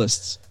wish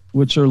lists,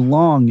 which are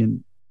long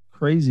and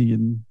crazy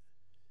and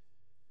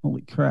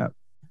holy crap.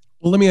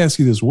 Well, let me ask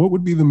you this. What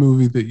would be the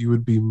movie that you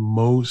would be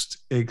most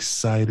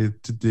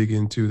excited to dig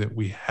into that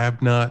we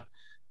have not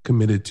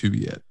committed to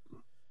yet?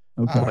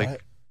 Okay. All Like, right.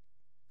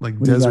 like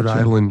What do you Desert got,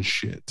 Jim? Island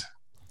shit.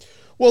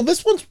 Well,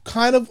 this one's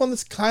kind of one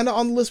that's kind of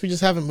on the list. We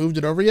just haven't moved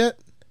it over yet.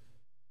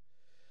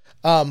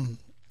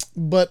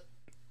 But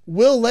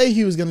Will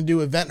Lehue is going to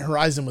do Event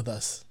Horizon with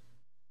us.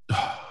 Oh,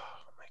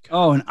 my God.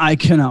 Oh, and I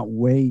cannot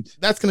wait.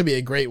 That's going to be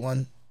a great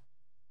one.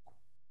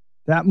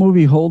 That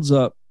movie holds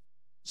up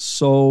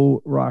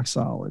so rock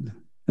solid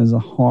as a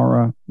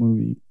horror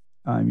movie.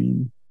 I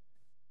mean,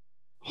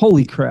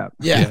 holy crap.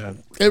 Yeah,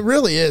 it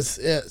really is.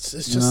 It's You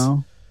just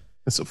know?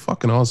 It's a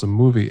fucking awesome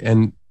movie.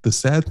 And the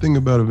sad thing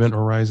about Event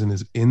Horizon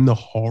is in the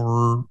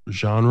horror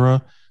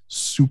genre,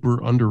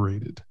 super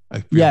underrated. I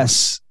feel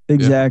Yes,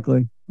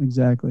 exactly.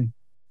 Exactly.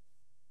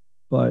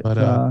 But,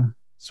 But,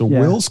 so yeah.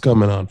 Will's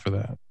coming on for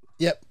that.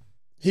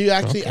 he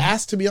actually Okay.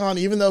 asked to be on,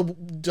 even though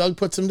Doug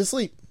puts him to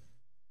sleep.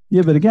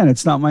 yeah, but again,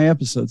 it's not my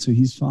episode, so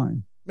he's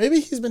fine.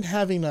 Maybe he's been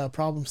having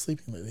problems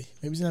sleeping lately.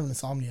 Maybe he's been having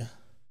insomnia.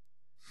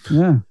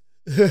 Yeah.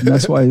 And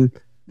that's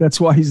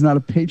why he's not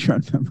a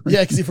Patreon member.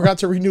 Yeah, because he forgot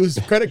to renew his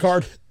credit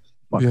card.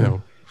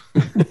 Fucker.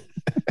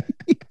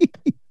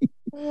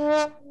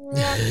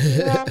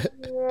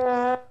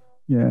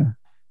 Yeah.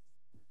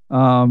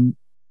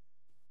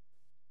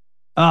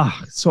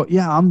 So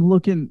yeah, I'm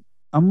looking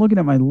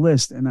at my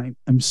list and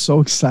I'm so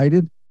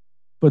excited,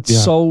 but Yeah.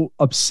 so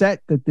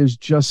upset that there's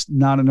just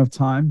not enough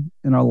time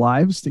in our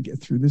lives to get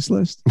through this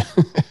list.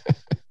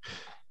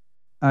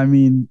 I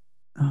mean,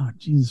 oh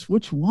Jesus,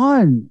 which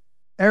one?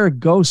 Eric,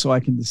 go so I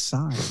can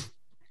decide.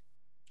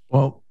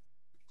 Well,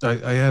 I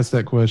asked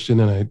that question,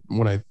 and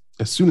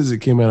as soon as it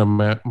came out of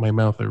my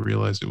mouth, I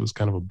realized it was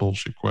kind of a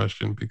bullshit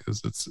question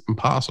because it's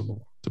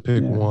impossible to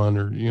pick Yeah. one,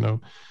 or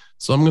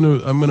So I'm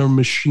gonna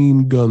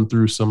machine gun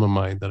through some of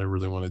mine that I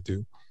really want to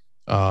do.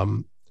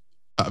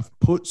 I've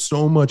put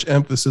so much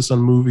emphasis on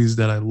movies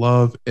that I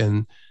love,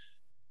 and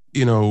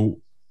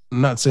I'm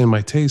not saying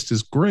my taste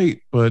is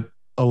great, but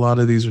a lot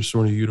of these are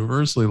sort of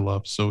universally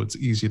loved, so it's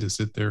easy to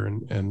sit there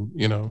and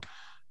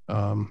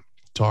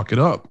talk it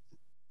up.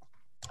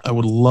 I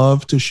would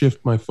love to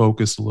shift my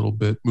focus a little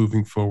bit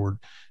moving forward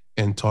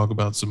and talk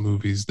about some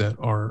movies that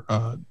are,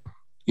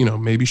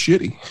 maybe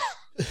shitty,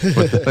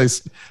 but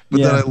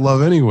that I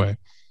love anyway.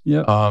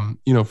 Yeah.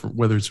 For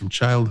whether it's from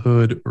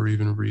childhood or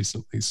even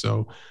recently.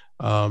 So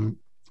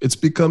it's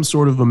become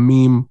sort of a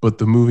meme, but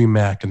the movie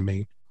Mac and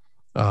Me.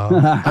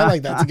 I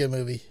like that's a good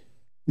movie.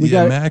 We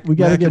Yeah, got to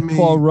Mac get and Me.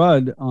 Paul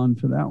Rudd on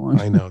for that one.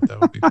 I know that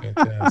would be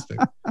fantastic.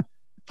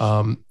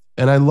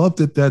 And I love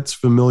that that's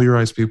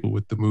familiarized people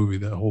with the movie,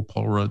 that whole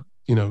Paul Rudd,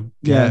 gag.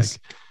 Yes.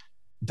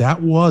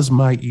 That was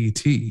my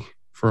ET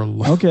for a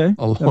long, Okay.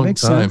 a That long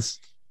makes time. sense.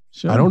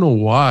 Sure. I don't know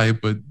why,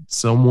 but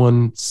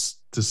someone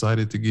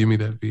decided to give me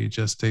that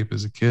VHS tape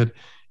as a kid,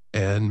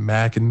 and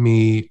Mac and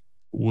Me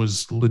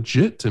was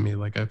legit to me.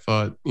 Like I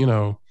thought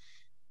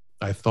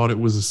it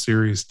was a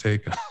serious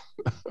take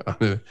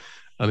on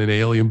an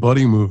alien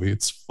buddy movie.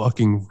 It's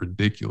fucking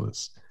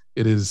ridiculous.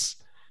 It's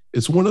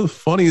one of the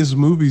funniest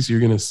movies you're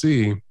going to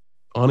see,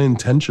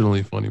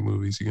 unintentionally funny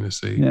movies you're going to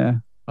see. Yeah.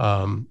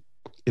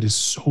 It is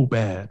so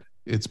bad.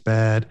 It's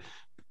bad.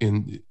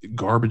 In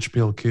Garbage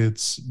Pail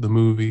Kids, the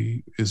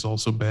movie is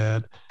also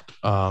bad.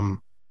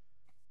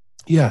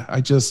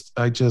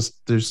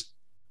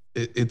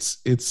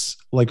 It's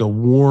like a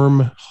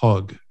warm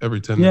hug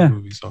every time Yeah. the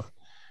movie's on.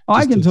 Oh, I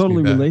Just can takes me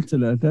totally back. relate to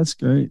that. That's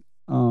great.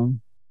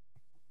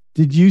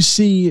 Did you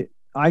see?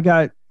 I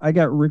got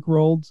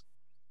rickrolled,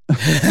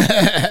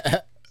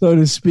 so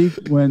to speak,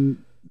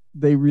 when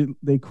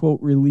they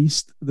quote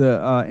released the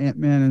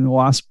Ant-Man and the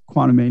Wasp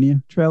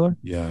Quantumania trailer,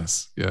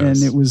 Yes. and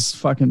it was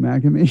fucking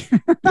Mac and Me.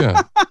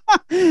 Yeah.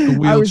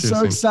 I was so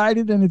scene.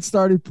 excited, and it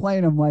started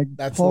playing. I'm like,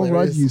 That's Paul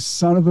hilarious. Rudd, you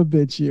son of a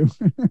bitch, you.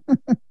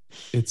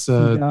 It's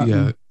got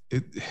me.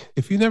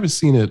 if you've never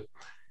seen it,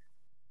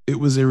 it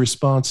was a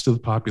response to the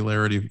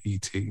popularity of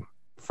E.T.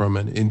 from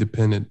an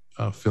independent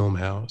film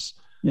house.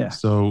 Yeah.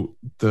 So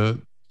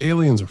the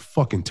aliens are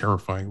fucking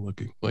terrifying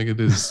looking. Like it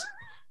is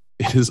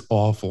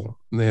awful.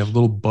 And they have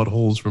little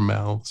buttholes for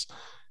mouths.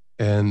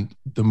 And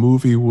the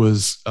movie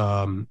was,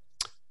 the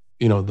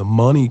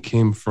money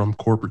came from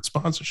corporate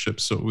sponsorship.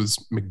 So it was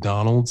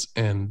McDonald's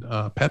and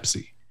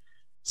Pepsi.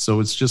 So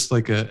it's just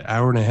like an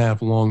hour and a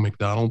half long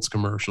McDonald's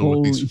commercial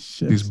Holy with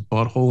shit. these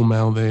butthole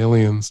mouth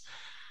aliens.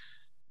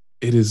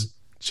 It is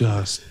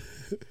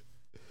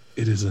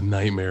a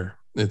nightmare.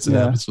 It's an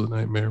Yeah. absolute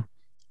nightmare.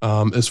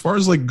 As far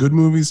as like good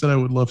movies that I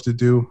would love to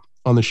do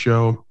on the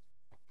show,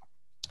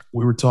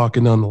 we were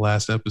talking on the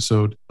last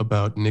episode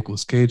about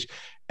Nicolas Cage.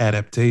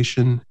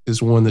 Adaptation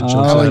is one that jumps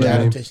I Oh, like out the at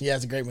me. adaptation. Yeah,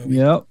 it's a great movie.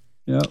 Yep.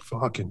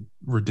 Fucking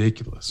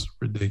ridiculous.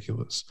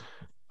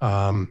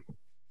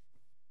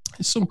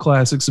 Some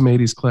classics, some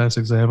 80s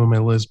classics I have on my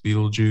list.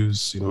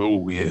 Beetlejuice,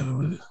 oh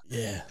yeah.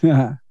 Yeah.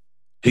 Yeah.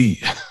 Hey.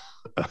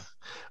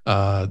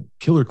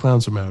 Killer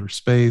Clowns from Outer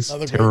Space,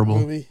 Another great terrible.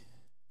 movie.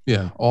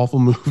 Yeah, awful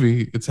terrible movie. Another Terrible. great movie. Yeah,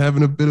 awful movie. It's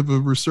having a bit of a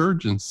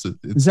resurgence.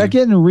 Is that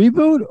getting a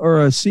reboot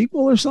or a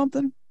sequel or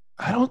something?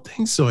 I don't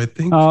think so. I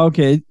think. Oh,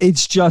 okay.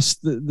 It's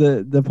just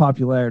the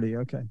popularity.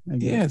 Okay.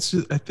 Yeah, it's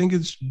just, I think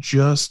it's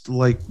just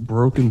like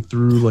broken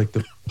through like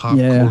the pop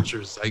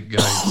culture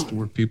zeitgeist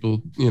where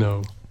people, you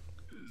know.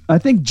 I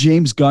think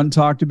James Gunn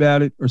talked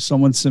about it or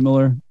someone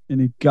similar,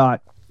 and it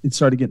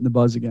started getting the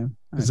buzz again.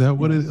 Is that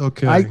what it?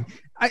 Okay.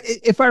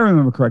 If I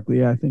remember correctly,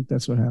 yeah, I think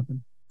that's what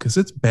happened. Because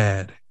it's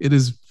bad. It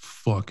is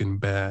fucking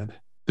bad.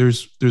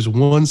 There's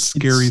one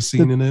scary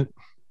scene in it.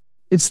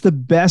 It's the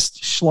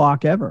best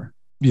schlock ever.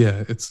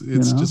 Yeah, it's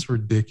just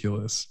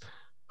ridiculous.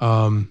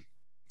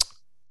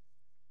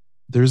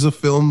 There's a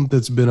film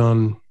that's been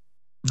on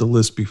the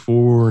list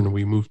before, and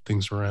we moved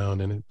things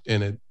around, and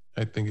it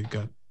I think it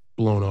got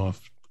blown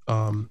off.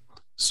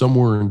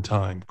 Somewhere in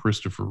Time,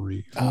 Christopher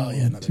Reeve. Oh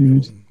yeah,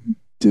 another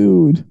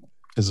dude.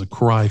 Is a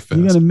cry fest.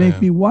 You're gonna make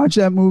me watch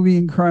that movie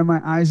and cry my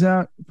eyes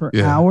out for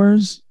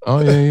hours. Oh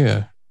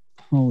yeah.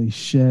 Holy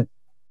shit!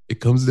 It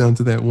comes down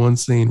to that one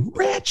scene,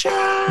 Richard.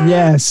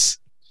 Yes,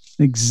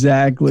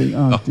 exactly.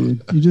 Oh,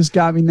 dude, you just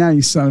got me now,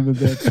 you son of a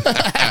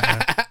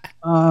bitch.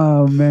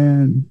 Oh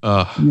man.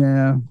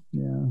 Yeah.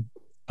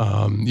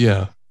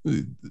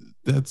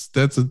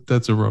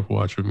 That's a rough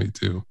watch for me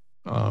too.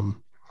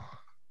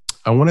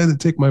 I wanted to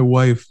take my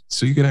wife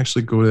so you can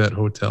actually go to that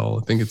hotel.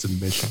 I think it's in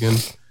Michigan.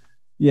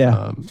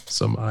 Yeah.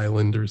 Some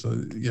island or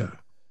something. Yeah.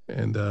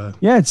 And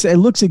it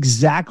looks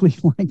exactly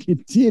like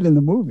it did in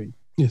the movie.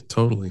 Yeah,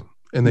 totally.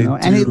 And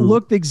and it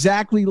looked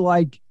exactly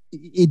like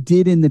it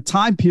did in the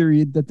time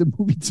period that the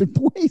movie took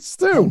place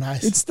too. Oh,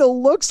 nice. It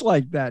still looks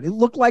like that. It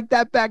looked like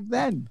that back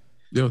then.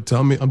 Yo,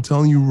 I'm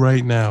telling you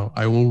right now,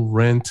 I will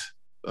rent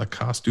a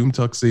costume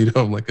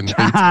tuxedo, like a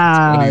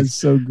 1920s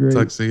so great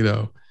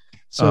tuxedo.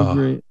 So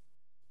great.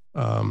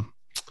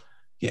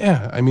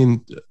 Yeah, I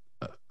mean,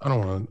 I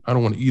don't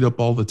want to eat up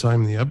all the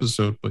time in the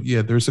episode, but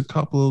yeah, there's a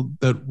couple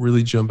that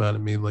really jump out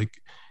at me, like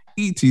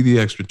E.T. the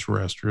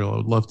Extraterrestrial. I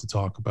would love to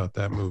talk about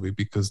that movie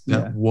because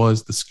that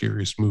was the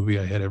scariest movie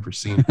I had ever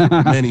seen for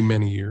many,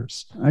 many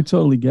years. I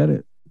totally get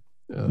it.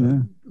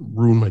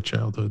 Ruined my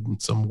childhood in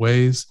some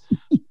ways.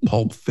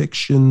 Pulp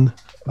Fiction.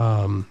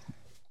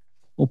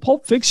 Well,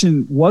 Pulp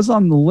Fiction was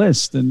on the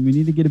list, and we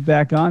need to get it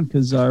back on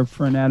because our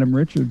friend Adam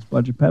Richards,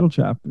 Budget Pedal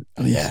Shop,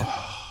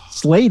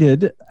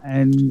 slated,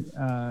 and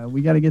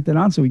we got to get that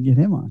on so we can get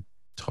him on.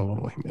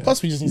 Totally, man.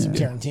 Plus, we just need some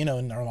Tarantino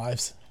in our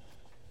lives,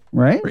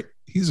 right?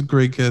 He's a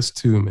great guest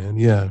too, man.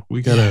 Yeah,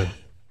 we gotta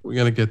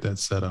get that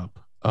set up.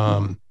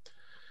 And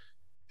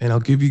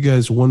I'll give you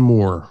guys one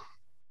more,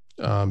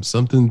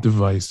 something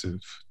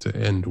divisive to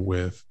end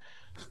with.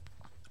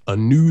 A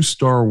new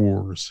Star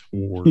Wars.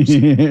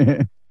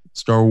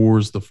 Star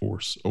Wars: The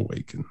Force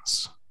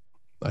Awakens.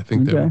 I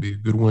think that would be a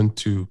good one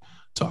to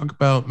talk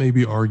about,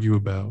 maybe argue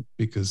about,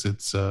 because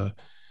it's it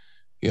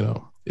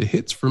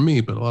hits for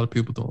me, but a lot of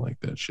people don't like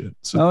that shit.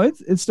 So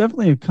it's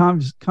definitely a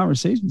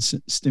conversation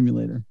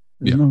stimulator.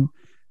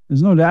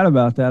 There's no doubt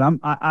about that.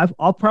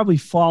 I'll probably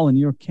fall in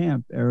your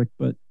camp, Eric,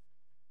 but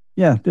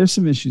yeah, there's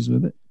some issues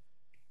with it.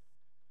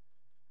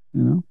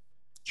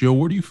 Joe,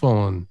 where do you fall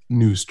on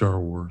new Star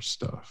Wars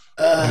stuff?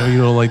 I know you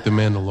don't like The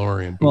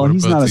Mandalorian. But well,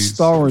 he's not a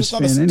Star Wars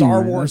fan. He's not a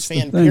Star Wars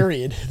fan,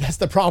 period. That's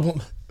the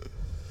problem.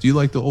 Do you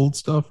like the old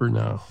stuff or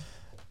no?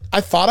 I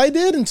thought I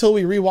did until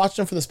we rewatched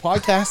them for this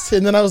podcast,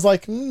 and then I was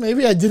like,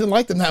 maybe I didn't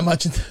like them that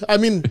much. I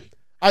mean,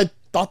 I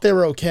thought they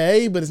were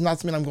okay, but it's not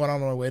something I'm going on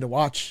my way to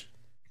watch.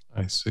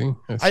 I see.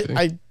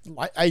 I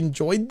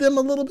enjoyed them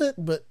a little bit,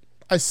 but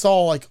I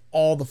saw like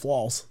all the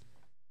flaws.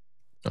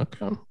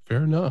 Okay,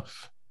 fair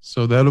enough.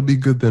 So that'll be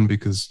good then,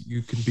 because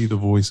you can be the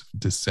voice of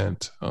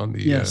dissent on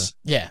the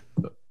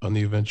on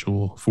the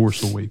eventual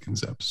Force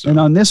Awakens episode. And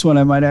on this one,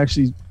 I might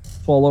actually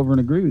fall over and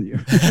agree with you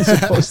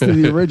as opposed to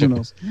the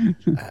originals.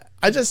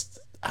 I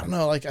don't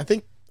know. Like, I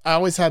think I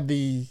always had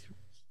the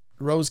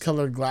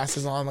rose-colored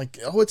glasses on. Like,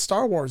 oh, it's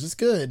Star Wars. It's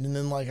good. And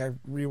then like I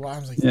rewatched. I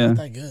was like, it's not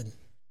that good.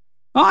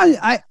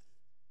 I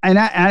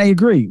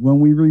agree. When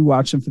we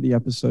rewatched them for the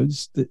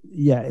episodes,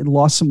 it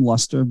lost some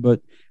luster,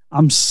 but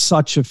I'm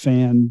such a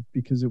fan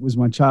because it was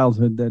my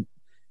childhood that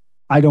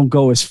I don't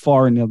go as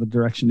far in the other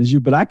direction as you,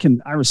 but I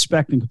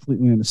respect and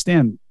completely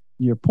understand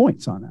your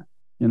points on that.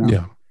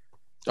 Yeah.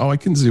 Oh, I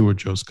can see where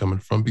Joe's coming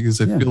from, because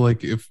I feel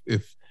like if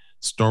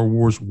Star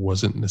Wars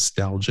wasn't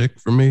nostalgic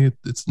for me,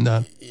 it's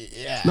not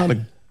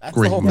a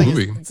great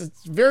movie. It's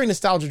very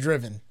nostalgia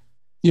driven.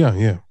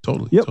 Yeah,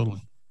 totally.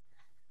 Totally.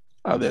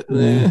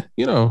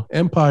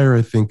 Empire,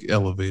 I think,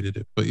 elevated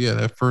it, but yeah,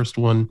 that first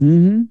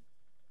one,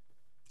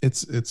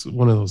 it's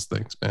one of those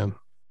things, man.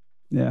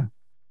 Yeah.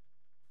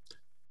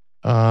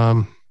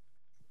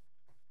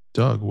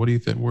 Doug, what do you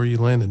think? Where are you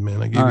landing,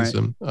 man? I gave you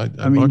some. I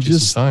bought you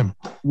some time.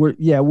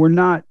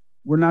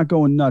 We're not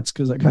going nuts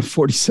because I got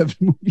 47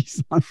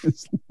 movies on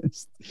this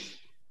list.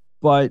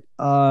 But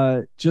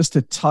just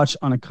to touch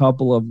on a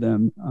couple of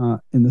them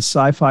in the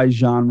sci-fi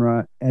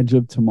genre, Edge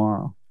of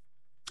Tomorrow.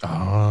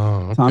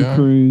 Oh, okay. Tom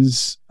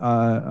Cruise,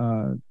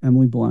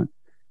 Emily Blunt.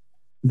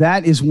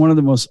 That is one of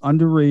the most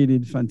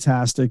underrated,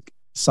 fantastic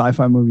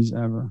sci-fi movies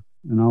ever,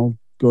 and I'll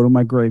go to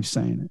my grave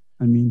saying it.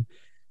 I mean,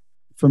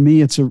 for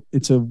me, it's a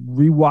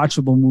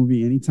rewatchable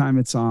movie anytime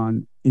it's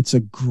on. It's a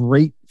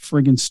great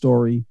friggin'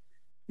 story.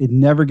 It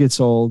never gets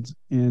old,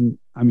 and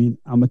I mean,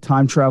 I'm a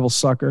time travel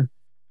sucker,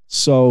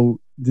 so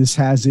this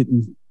has it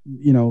in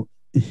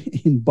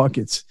in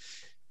buckets.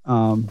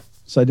 So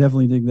I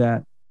definitely dig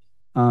that.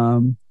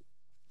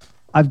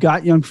 I've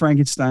got Young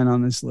Frankenstein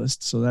on this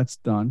list, so that's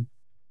done.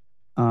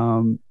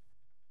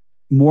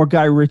 More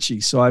Guy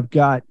Ritchie. So I've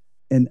got,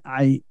 and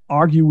I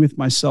argue with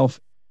myself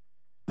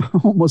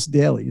almost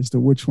daily as to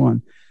which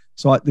one.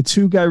 So the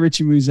two Guy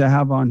Ritchie movies I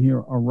have on here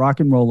are Rock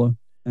and Roller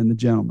and The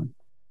Gentleman.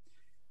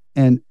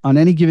 And on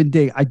any given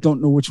day, I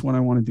don't know which one I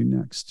want to do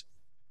next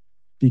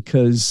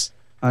because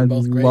I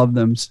love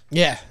them.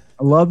 Yeah.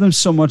 I love them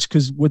so much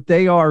because what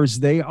they are is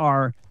they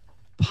are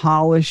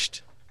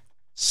polished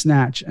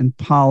Snatch and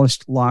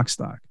polished Lock,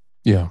 Stock.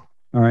 Yeah.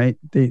 All right.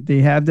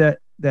 They have that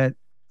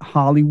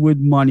Hollywood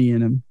money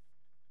in them,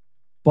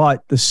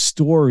 but the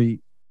stories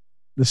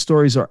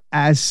are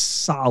as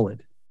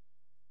solid.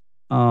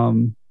 Yeah,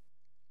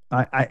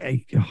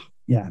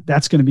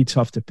 that's going to be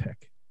tough to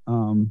pick.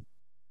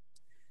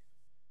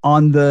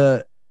 On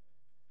the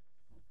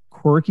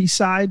quirky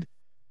side,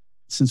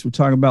 since we're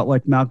talking about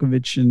like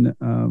Malkovich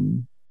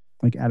and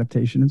like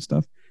adaptation and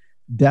stuff,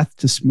 Death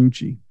to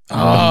Smoochie.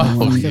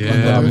 Oh,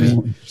 yeah,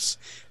 man.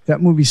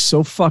 That movie's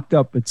so fucked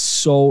up. It's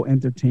so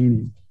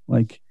entertaining.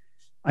 Like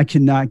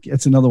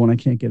it's another one I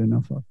can't get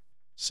enough of.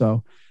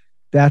 So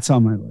that's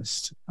on my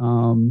list.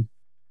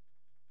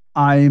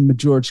 I am a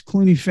George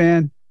Clooney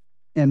fan,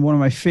 and one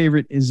of my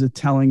favorite is a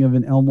telling of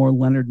an Elmore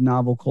Leonard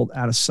novel called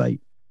Out of Sight.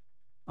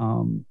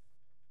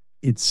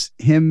 It's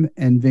him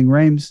and Ving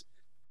Rhames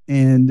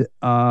and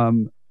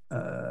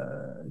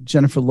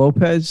Jennifer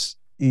Lopez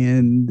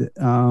and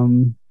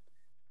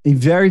a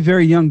very,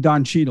 very young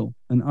Don Cheadle,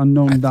 an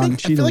unknown Don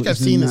Cheadle. I feel like I've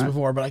seen this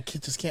before, but I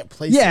just can't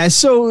place it. Yeah,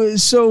 so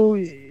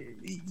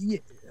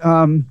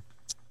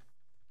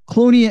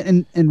Clooney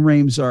and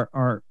Rhames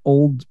are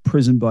old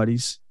prison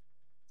buddies,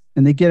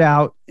 and they get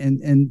out,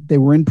 and they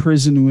were in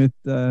prison with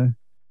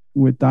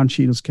Don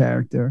Cheadle's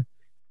character,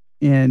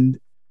 and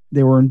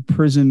they were in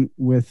prison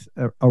with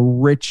a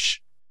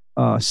rich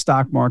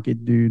stock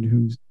market dude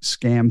who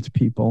scammed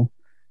people,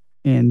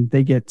 and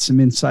they get some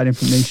inside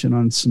information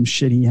on some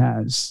shit he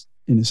has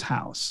in his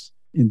house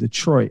in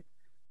Detroit.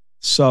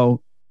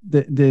 So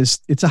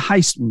it's a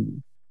heist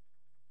movie,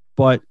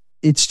 but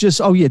it's just,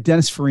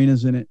 Dennis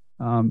Farina's in it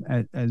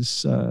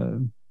as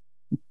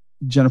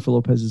Jennifer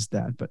Lopez's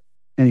dad. But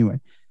anyway,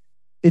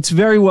 it's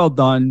very well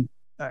done.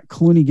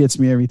 Clooney gets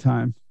me every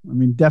time. I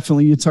mean,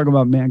 definitely you talk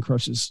about man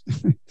crushes.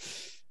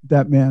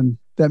 that man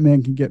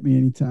can get me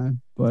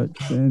anytime. But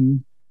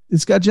then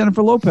it's got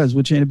Jennifer Lopez,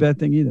 which ain't a bad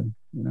thing either,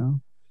 you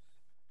know.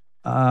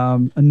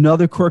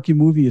 Another quirky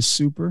movie is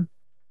Super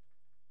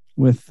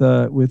with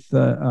holy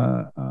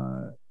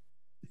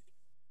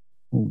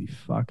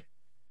fuck,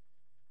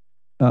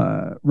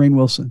 Rainn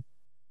Wilson.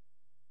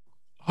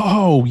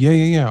 Oh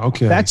yeah.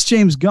 Okay, that's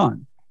James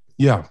Gunn.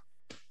 Yeah.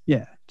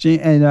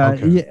 And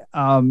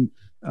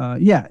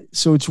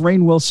So it's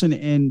Rainn Wilson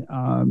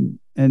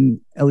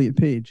and Elliot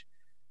Page.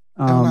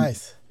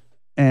 Nice.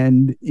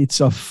 And it's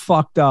a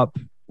fucked up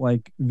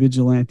like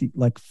vigilante,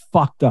 like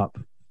fucked up.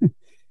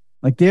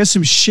 Like there's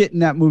some shit in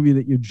that movie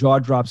that your jaw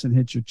drops and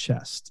hits your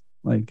chest.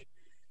 Like,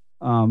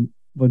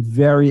 but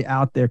very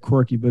out there,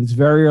 quirky, but it's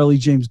very early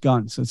James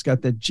Gunn. So it's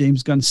got that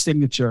James Gunn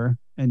signature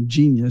and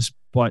genius,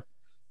 but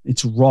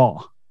it's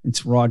raw.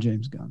 It's raw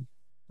James Gunn.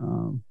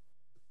 And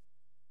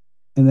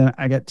then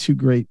I got two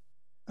great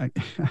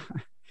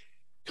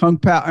Kung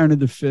Pao Earned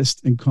the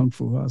Fist and Kung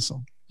Fu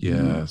Hustle.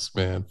 Yes,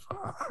 man.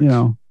 Fuck. You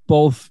know,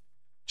 both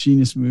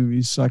genius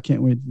movies. So I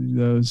can't wait to do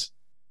those.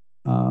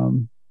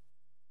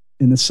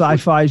 In the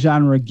sci-fi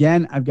genre,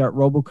 again, I've got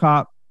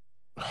RoboCop,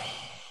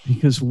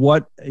 because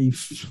what a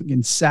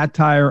fucking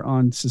satire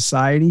on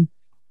society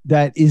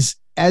that is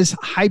as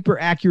hyper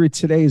accurate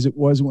today as it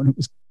was when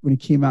it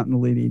came out in the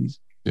late 80s.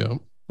 Yeah.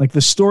 Like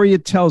the story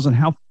it tells on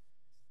how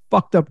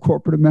fucked up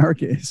corporate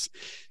America is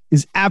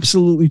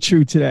absolutely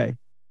true today.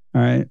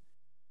 All right.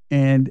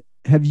 And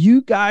have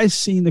you guys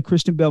seen the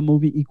Christian Bale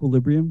movie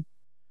Equilibrium?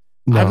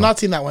 No. I've not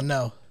seen that one.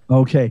 No.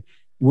 Okay.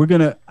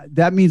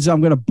 That means I'm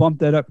going to bump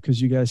that up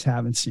because you guys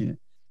haven't seen it.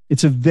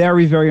 It's a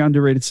very, very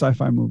underrated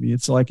sci-fi movie.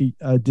 It's like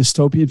a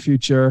dystopian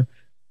future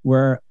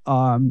where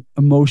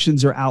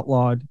emotions are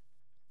outlawed.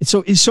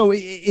 There's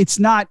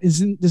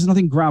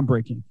nothing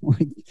groundbreaking.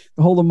 Like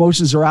the whole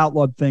emotions are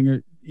outlawed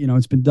thing,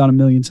 it's been done a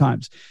million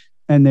times.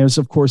 And there's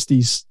of course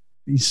these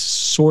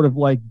sort of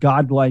like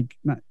godlike,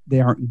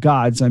 they aren't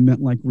gods. I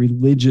meant like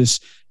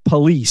religious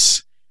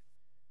police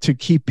to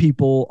keep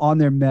people on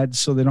their meds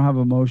so they don't have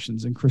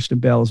emotions. And Christian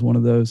Bale is one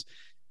of those.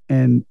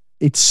 And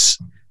it's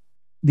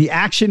the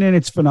action in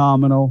it's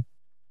phenomenal.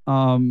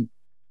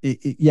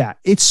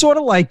 It's sort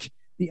of like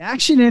the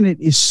action in it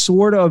is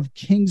sort of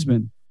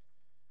Kingsman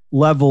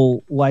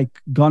level, like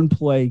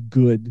gunplay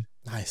good.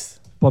 Nice.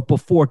 But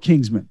before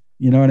Kingsman,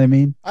 you know what I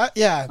mean?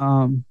 Yeah.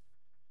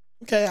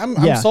 Okay, I'm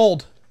Yeah.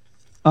 sold.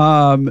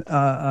 Oh,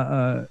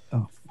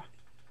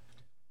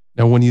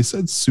 Now, when you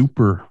said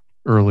Super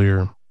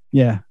earlier,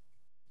 yeah.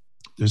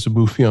 there's a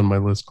movie on my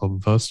list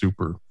called The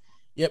Super.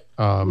 Yep.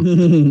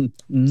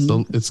 Mhm.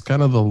 So it's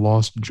kind of the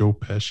lost Joe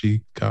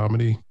Pesci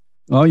comedy.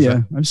 Oh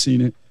yeah, I've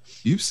seen it.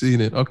 You've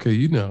seen it. Okay,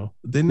 you know.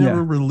 They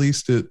never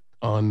released it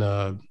on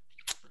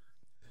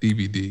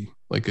DVD.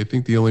 Like, I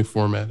think the only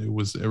format it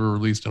was ever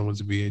released on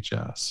was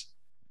VHS.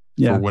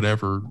 Yeah. For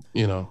whatever,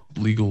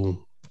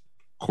 legal,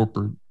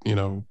 corporate,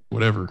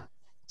 whatever.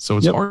 So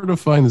it's hard to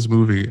find this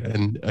movie.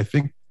 And I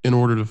think in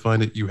order to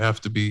find it, you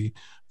have to be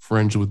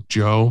friends with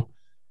Joe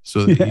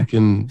so that he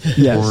can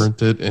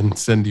warrant it and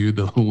send you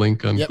the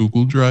link on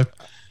Google Drive.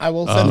 I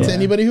will send it to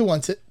anybody who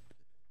wants it.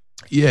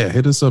 Yeah,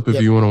 hit us up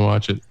if you want to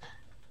watch it.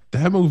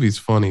 That movie's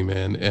funny,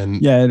 man.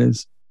 And yeah, it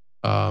is.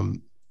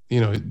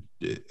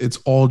 It's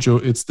all Joe.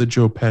 It's the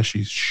Joe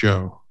Pesci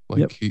show.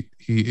 Like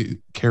he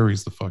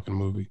carries the fucking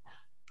movie.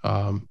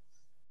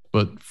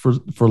 But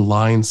for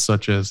lines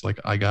such as like,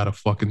 I got a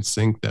fucking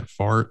sink that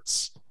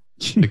farts,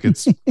 like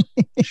it's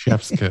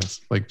chef's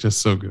kiss, like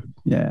just so good.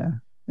 Yeah.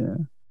 Yeah.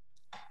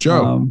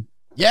 Joe.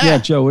 Yeah,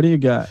 Joe, what do you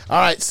got? All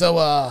right, so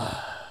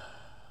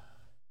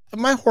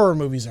my horror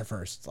movies are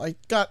first. I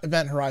got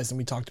Event Horizon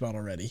we talked about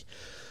already.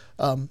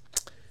 The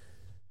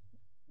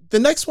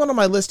next one on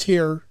my list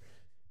here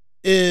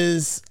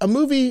is a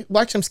movie.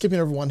 Well, actually, I'm skipping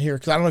over one here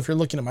because I don't know if you're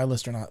looking at my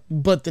list or not.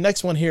 But the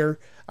next one here,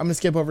 I'm going to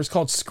skip over. It's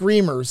called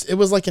Screamers. It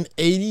was like an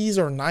 80s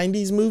or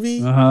 90s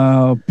movie.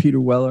 Oh, Peter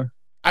Weller.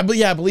 I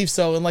believe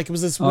so. And like it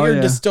was this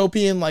weird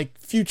dystopian like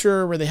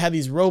future where they had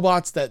these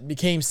robots that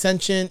became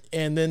sentient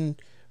and then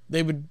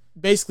they would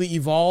basically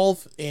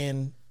evolve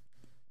and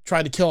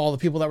try to kill all the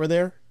people that were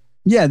there.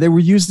 Yeah, they were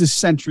used as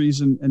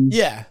sentries and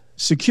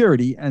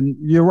security. And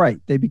you're right.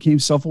 They became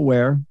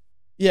self-aware.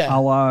 Yeah.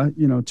 A la,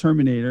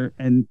 Terminator.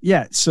 And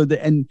so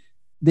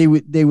they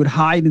would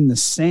hide in the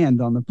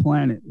sand on the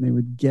planet and they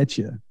would get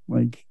you.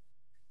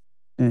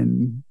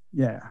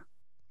 Yeah.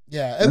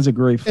 That's a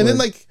great flick. And then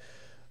like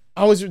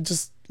I was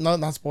just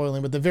not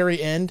spoiling, but the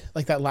very end,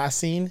 like that last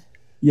scene.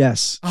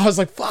 Yes. I was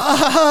like,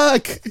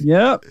 fuck.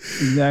 Yep.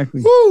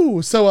 Exactly.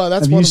 Woo. So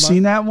that's Have you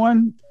seen that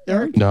one,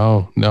 Eric?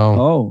 No.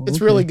 Oh, it's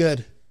really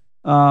good.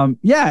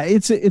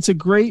 It's a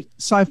great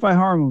sci-fi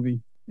horror movie.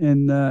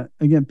 And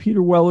again,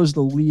 Peter Weller's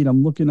the lead.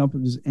 I'm looking up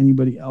if there's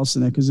anybody else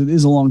in there because it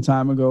is a long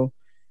time ago.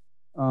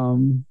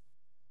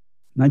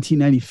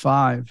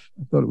 1995.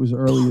 I thought it was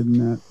earlier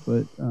than that,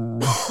 but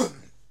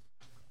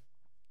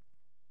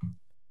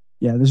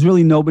there's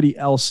really nobody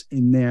else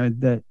in there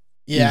that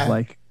is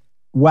like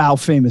wow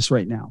famous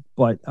right now.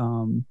 But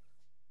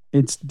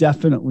it's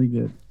definitely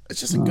good. It's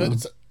just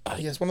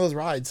it's one of those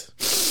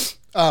rides.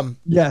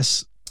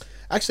 Yes.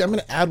 Actually, I'm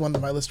going to add one to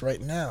my list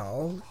right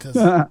now because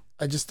I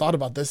just thought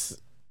about this.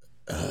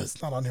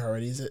 It's not on here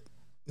already, is it?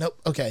 Nope.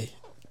 Okay.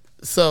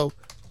 So,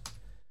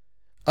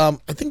 I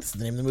think this is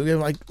the name of the movie.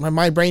 Like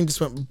my brain just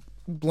went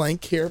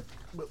blank here,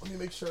 but let me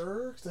make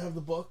sure because I have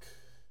the book.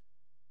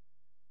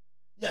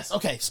 Yes.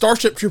 Okay.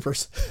 Starship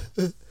Troopers.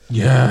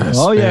 Yes.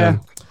 Oh yeah.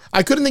 Man.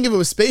 I couldn't think if it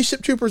was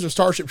Spaceship Troopers or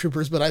Starship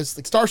Troopers, but I was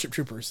like Starship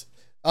Troopers.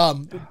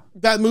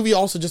 That movie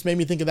also just made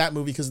me think of that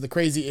movie because of the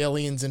crazy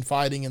aliens and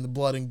fighting and the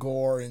blood and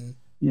gore and.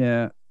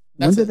 Yeah.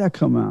 When did that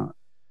come out?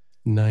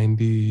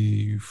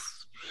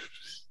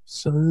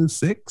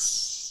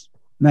 96?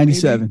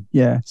 97. Maybe?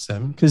 Yeah.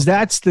 7. Because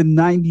that's the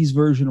 90s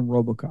version of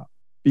RoboCop.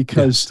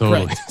 Because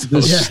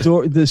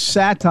the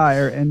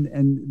satire and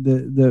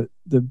the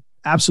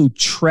absolute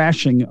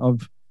trashing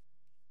of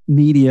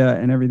media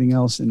and everything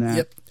else in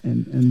that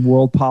and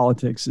world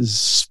politics is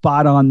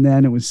spot on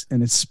then.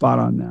 It's spot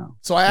on now.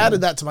 So I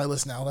added that to my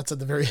list now. That's at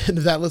the very end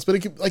of that list.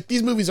 But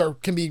these movies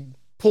can be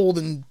pulled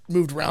and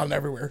moved around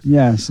everywhere.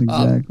 Yes,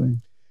 exactly.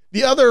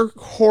 The other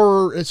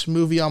horror-ish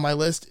movie on my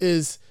list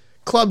is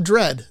Club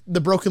Dread, the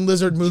Broken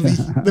Lizard movie,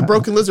 the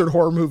Broken Lizard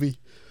horror movie,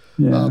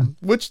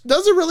 which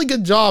does a really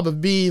good job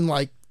of being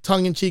like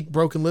tongue-in-cheek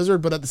Broken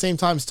Lizard, but at the same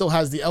time still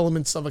has the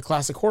elements of a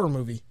classic horror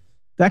movie.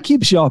 That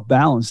keeps you off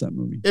balance, that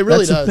movie. It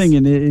really does. That's the thing,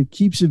 and it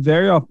keeps it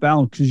very off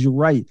balance because you're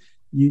right.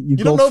 You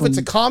don't know if it's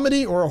a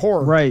comedy or a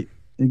horror. Right,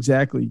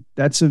 exactly.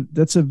 That's a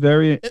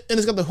very... And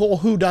it's got the whole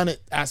whodunit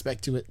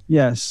aspect to it.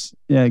 Yes,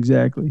 yeah,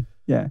 exactly.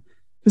 Yeah,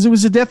 because it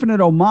was a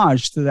definite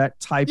homage to that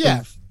type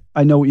of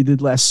I Know What You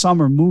Did Last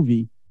Summer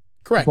movie.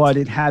 Correct. But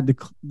it had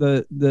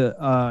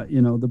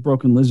the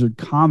Broken Lizard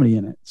comedy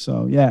in it.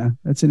 So yeah,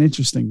 that's an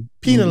interesting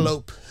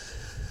Penelope.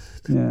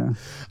 Yeah.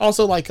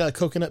 Also like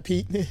Coconut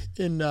Pete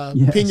in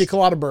Pina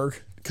Colada Burg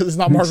because it's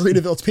not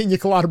Margaritaville, it's Pina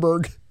Colada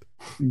Burg.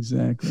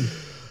 Exactly.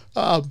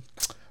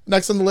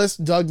 Next on the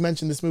list, Doug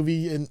mentioned this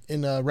movie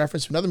in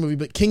reference to another movie,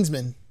 but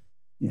Kingsman.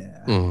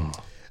 Yeah.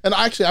 And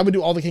actually, I would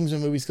do all the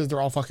Kingsman movies because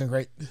they're all fucking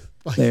great.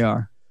 They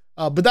are.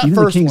 But that even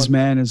first the King's one,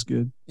 Man is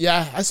good.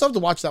 Yeah, I still have to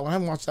watch that one. I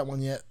haven't watched that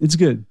one yet. It's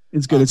good.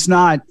 It's good.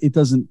 It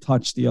doesn't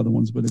touch the other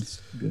ones, but it's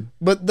good.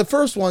 But the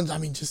first one's,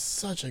 just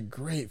such a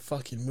great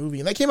fucking movie.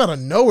 And that came out of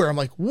nowhere. I'm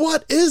like,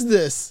 what is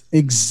this?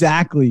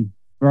 Exactly.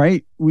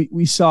 Right?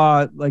 We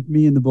saw, like,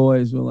 me and the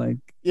boys were like,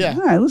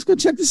 all right, let's go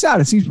check this out.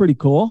 It seems pretty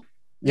cool.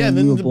 Yeah, and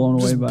then we it were blown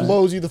away just by it.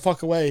 blows you the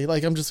fuck away.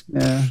 Like I'm just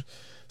Yeah.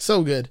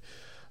 so good.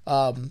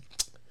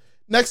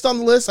 Next on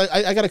the list,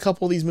 I got a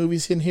couple of these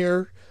movies in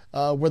here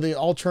where they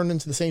all turn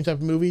into the same type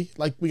of movie.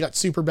 Like we got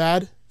Super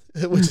Bad,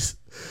 which is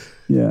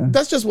Yeah.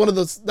 that's just one of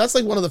those. That's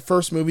like one of the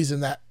first movies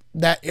in that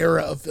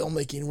era of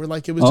filmmaking where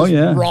like it was Oh, just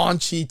yeah.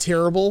 raunchy,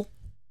 terrible.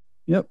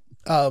 Yep.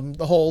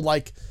 The whole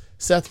like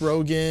Seth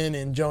Rogen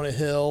and Jonah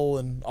Hill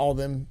and all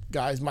them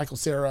guys, Michael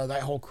Cera,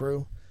 that whole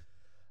crew.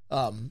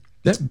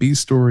 That B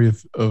story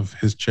of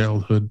his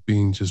childhood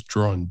being just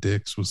drawing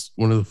dicks was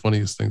one of the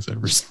funniest things I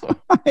ever saw.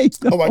 I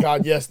know. Oh my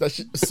god, yes,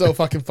 that's so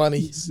fucking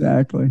funny.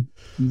 Exactly.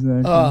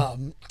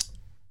 And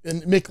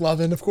Mick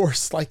Lovin, of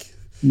course, like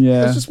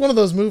Yeah. it's just one of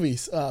those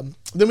movies.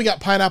 Then we got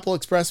Pineapple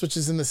Express, which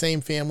is in the same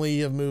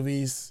family of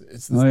movies.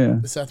 It's the, Oh, yeah.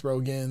 the Seth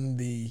Rogen,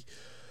 the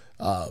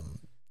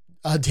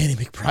Danny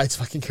McBride's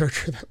fucking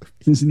character. That would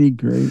be Isn't he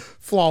great?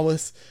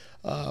 flawless.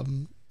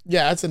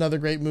 Yeah, that's another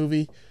great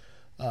movie.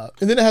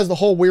 And then it has the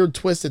whole weird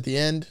twist at the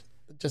end.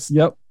 Just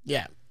Yep.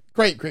 yeah,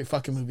 great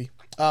fucking movie.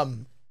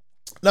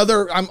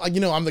 Another, I'm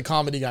the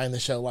comedy guy in the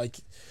show. Like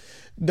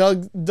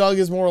Doug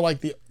is more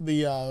like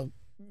the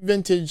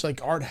vintage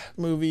like art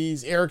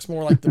movies. Eric's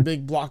more like the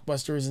big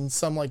blockbusters and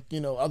some like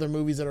other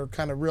movies that are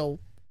kind of real,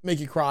 make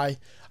you cry.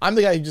 I'm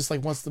the guy who just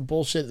like wants the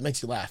bullshit that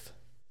makes you laugh.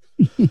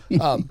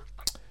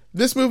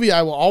 This movie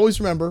I will always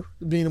remember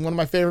being one of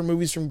my favorite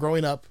movies from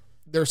growing up.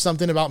 There's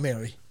Something About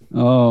Mary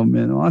Oh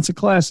man, well, that's a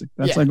classic.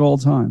 That's Yeah. like all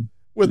time.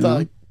 with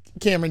Yeah.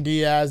 Cameron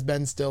Diaz,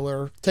 Ben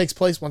Stiller. Takes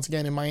place once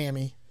again in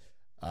Miami.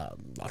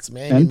 Lots of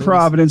Miami And movies.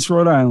 Providence,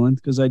 Rhode Island,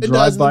 because I It does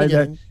drive in the by that.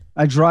 beginning.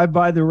 I drive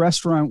by the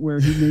restaurant where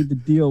he made the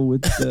deal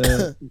with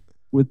the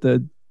with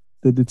the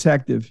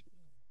detective,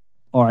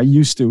 or I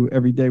used to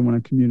every day when I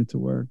commuted to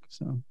work.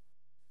 So,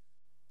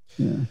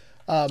 yeah,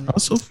 I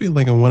also feel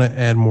like I want to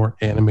add more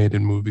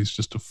animated movies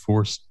just to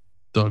force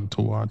Doug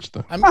to watch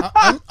them.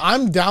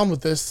 I'm down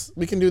with this.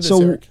 We can do this,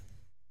 So- Eric.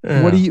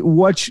 Yeah. What do you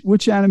watch?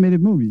 Which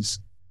animated movies?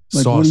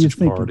 Like, what are you Sausage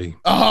thinking? Party.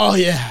 Oh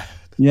yeah,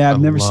 Yeah, I've I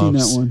never seen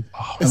that love- one.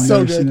 Oh, It's I've so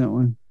never good. seen that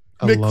one.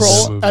 I Mick love that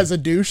Kroll movie. as a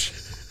douche.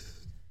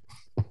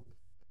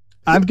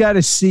 I've got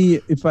to see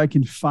if I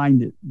can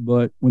find it.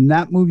 But when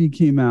that movie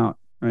came out,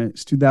 right,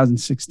 it's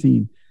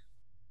 2016.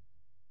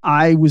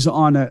 I was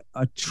on a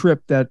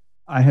trip that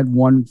I had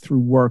won through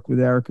work with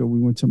Erica. We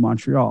went to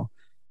Montreal,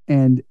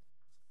 and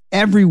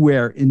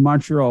everywhere in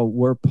Montreal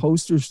were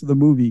posters for the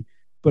movie,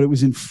 but it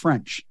was in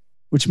French,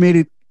 which made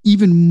it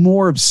even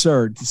more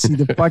absurd to see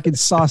the fucking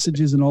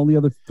sausages and all the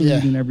other food Yeah.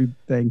 and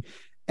everything.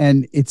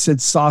 And it said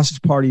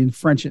Sausage Party in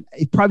French, and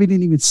it probably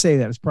didn't even say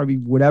that. It's probably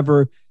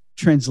whatever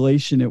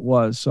translation it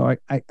was. So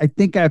I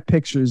think I have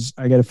pictures.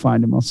 I got to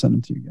find them. I'll send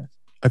them to you guys.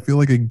 I feel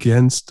like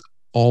against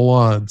all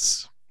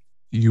odds,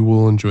 you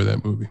will enjoy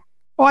that movie.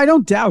 Oh, I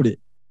don't doubt it.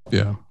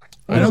 Yeah.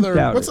 I don't Other,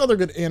 doubt what's it. other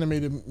good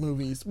animated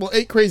movies? Well,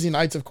 8 Crazy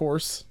Nights, of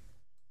course.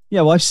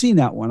 Yeah, well, I've seen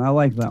that one. I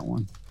like that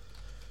one.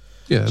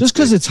 Yeah. Just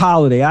because it's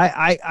holiday,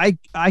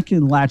 I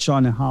can latch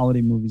on to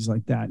holiday movies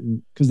like that,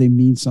 and because they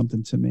mean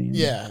something to me. And-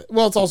 Yeah.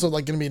 Well, it's also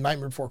like going to be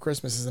Nightmare Before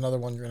Christmas is another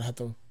one you're going to have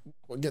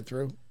to get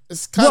through.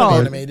 It's kind Well,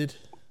 of animated.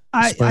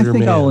 I think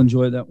Spider-Man. I'll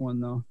enjoy that one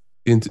though.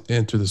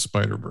 Enter the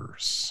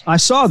Spider-Verse. I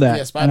saw that. Yeah,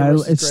 and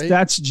Spider-Verse is great.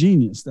 That's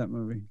genius. That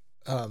movie.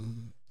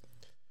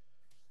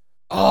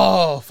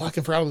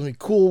 Fucking forgot with me.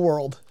 Cool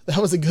World. That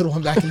was a good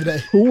one back in the day.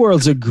 Cool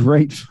World's a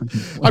great.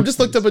 fucking I've just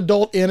looked up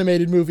adult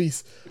animated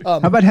movies. How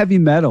about Heavy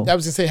Metal? I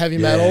was gonna say Heavy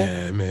Metal.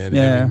 Yeah, man.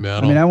 Yeah, Heavy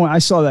metal. I mean, I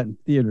saw that in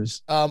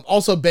theaters.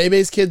 Also,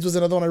 Bebe's Kids was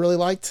another one I really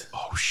liked.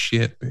 oh,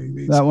 shit,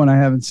 baby. That one I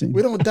haven't seen.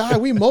 We don't die,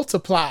 we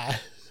multiply.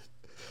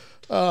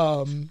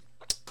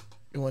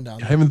 Going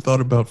down. I haven't thought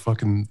about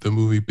fucking the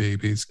movie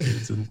Baby's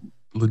Kids in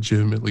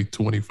legitimately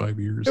 25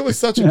 years. It was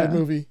such a Yeah. good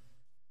movie.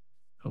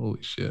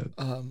 Holy shit.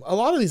 A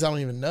lot of these I don't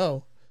even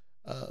know.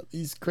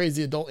 These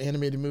crazy adult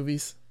animated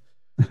movies.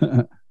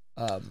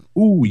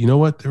 Ooh, you know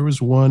what? There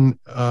was one,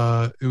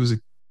 it was a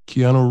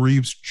Keanu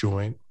Reeves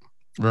joint,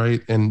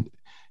 right? And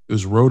it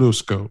was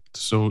rotoscoped.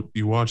 So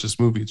you watch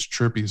this movie, it's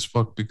trippy as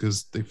fuck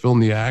because they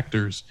film the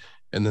actors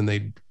and then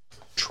they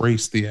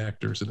trace the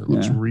actors and it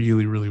looks Yeah.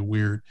 really, really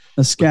weird.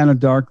 A Scanner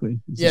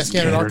Darkly. Yeah,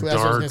 Scanner Darkly. That's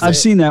what I was gonna say. I've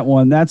seen that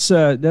one. That's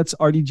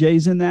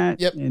RDJ's in that.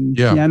 Yep. And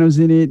Yeah. Keanu's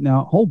in it.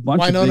 Now a whole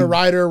bunch Winona of big-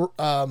 Ryder,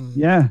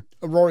 Yeah.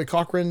 Rory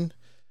Cochrane.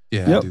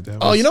 Yeah, Yep. dude. That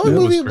Oh, was- you know what that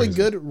was movie would be crazy.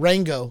 good?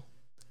 Rango.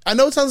 I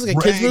know it sounds like a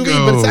kids movie,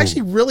 but it's Rango.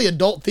 actually really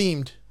adult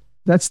themed.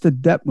 That's the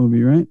Depp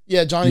movie, right?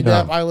 Yeah, Johnny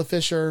Yeah. Depp, Isla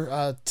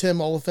Fisher,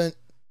 Tim Oliphant.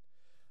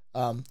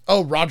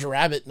 Roger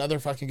Rabbit, another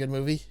fucking good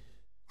movie.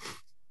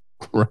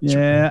 Roger.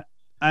 Yeah.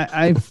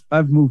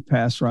 I've moved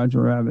past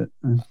Roger Rabbit.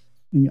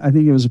 I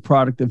think it was a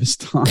product of his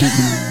time.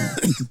 I don't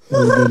think it's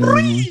very good anymore.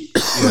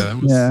 Yeah, that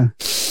was, Yeah.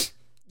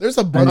 There's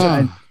a bunch I-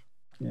 of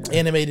Yeah.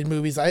 animated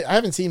movies. I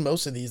haven't seen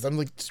most of these. I'm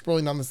like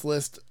scrolling down this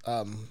list.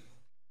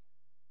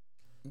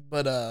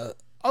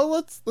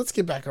 Let's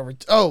get back over.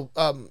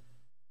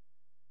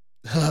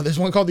 There's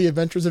one called The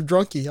Adventures of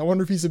Drunky. I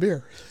wonder if he's a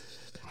beer.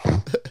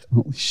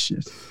 Holy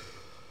shit.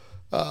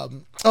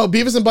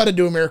 Beavis and Butthead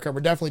Do America.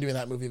 We're definitely doing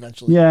that movie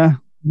eventually. Yeah.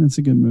 That's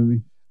a good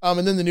movie.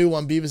 And then the new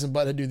one, Beavis and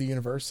Butthead Do the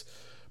Universe.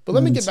 But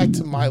let me get back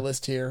to my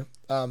list here.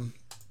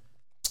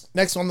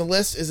 Next on the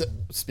list is,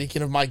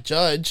 speaking of Mike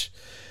Judge,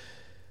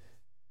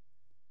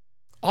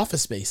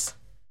 Office Space.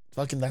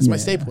 Fucking, that's my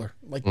stapler.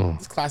 Like,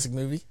 it's a classic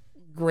movie.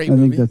 Great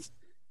movie.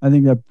 I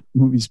think that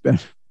movie's better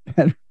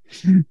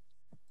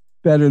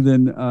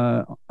than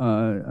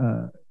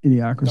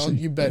Idiocracy. No,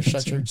 you better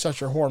shut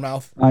your whore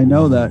mouth. I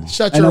know that.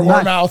 Shut your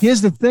whore mouth.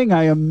 Here's the thing: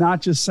 I am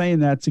not just saying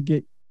that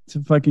to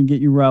fucking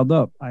get you riled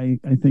up. I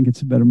think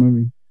it's a better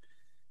movie.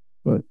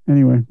 But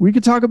anyway, we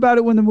could talk about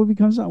it when the movie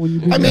comes out.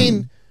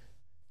 The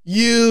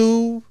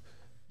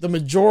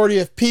majority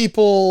of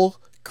people,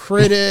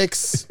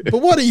 critics,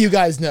 but what do you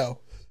guys know?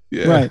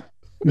 Yeah. Right.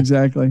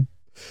 Exactly.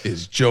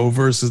 It's Joe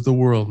versus the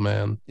world,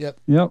 man. Yep.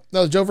 No,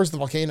 Joe versus the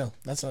volcano.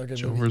 That's not a good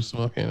Joe movie. versus the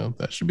volcano.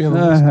 That should be on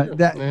the list.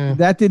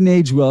 That didn't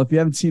age well. If you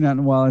haven't seen that in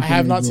a while, I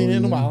have not seen it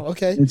in a while.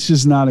 Okay. It's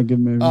just not a good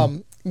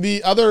movie.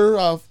 The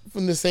other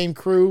from the same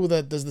crew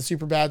that does the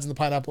Superbads and the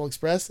Pineapple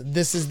Express,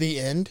 This Is the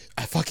End.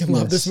 I fucking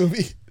love this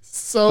movie.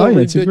 So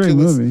ridiculous. It's a great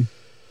movie.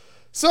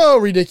 So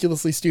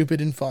ridiculously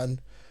stupid and fun.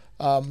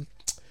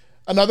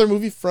 Another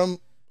movie from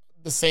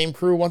the same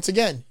crew once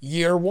again,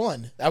 Year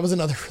One. That was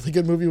another really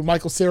good movie with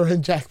Michael Cera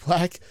and Jack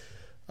Black.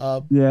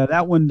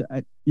 That one.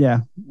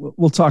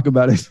 We'll talk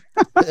about it.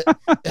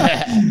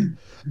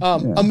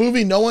 A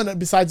movie no one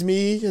besides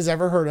me has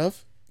ever heard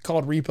of,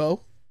 called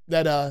Repo.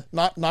 That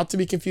not to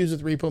be confused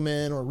with Repo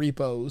Men or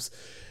Repos.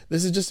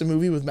 This is just a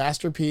movie with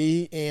Master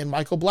P and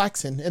Michael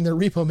Blackson and their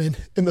Repo Men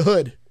in the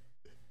hood.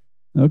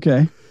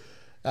 Okay.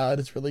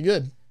 It's really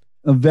good.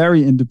 A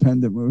very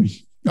independent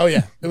movie. Oh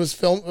yeah, it was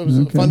filmed. It was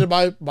funded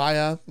by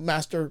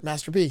Master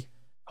P.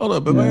 Hold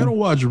up, if I gotta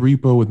watch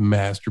Repo with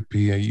Master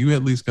P, you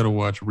at least gotta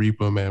watch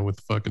Repo Man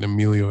with fucking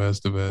Emilio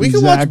Estevez. We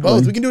can watch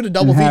both. We can do it a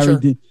double feature.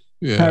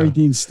 Harry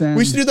Dean Stanton.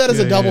 We should do that as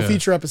a double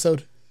feature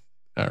episode.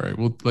 All right,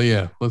 well,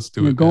 let's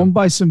do it. Go and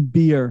buy some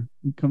beer.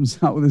 He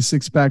comes out with a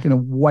 6-pack and a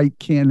white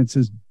can that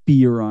says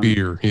beer on it.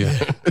 Beer, yeah.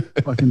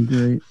 Fucking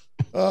great.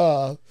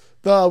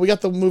 We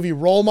got the movie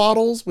Role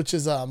Models, which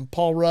is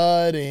Paul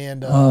Rudd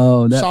and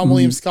Sean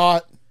William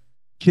Scott.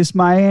 Kiss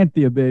My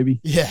Anthea, baby.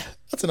 Yeah,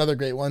 that's another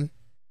great one.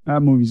 That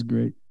movie's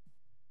great.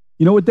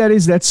 You know what that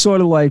is? That's sort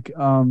of like,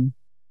 oh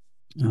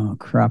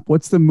crap!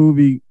 What's the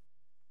movie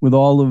with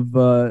all of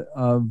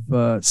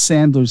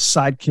Sandler's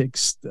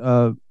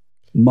sidekicks'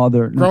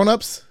 mother? Grown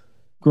Ups.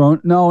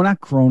 No,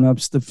 not Grown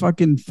Ups. The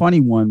fucking funny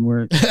one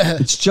where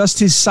it's just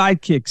his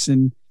sidekicks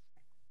and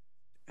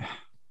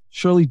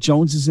Shirley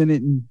Jones is in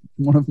it, and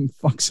one of them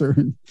fucks her.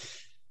 And,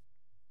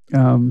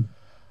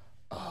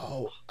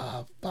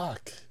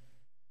 fuck.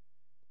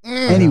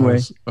 Anyway,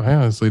 I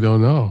honestly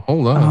don't know.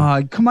 Hold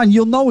on. Come on,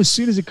 you'll know as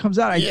soon as it comes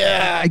out.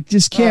 I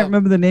just can't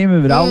remember the name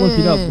of it. I'll look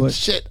it up. But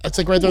shit, it's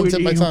like right there on the tip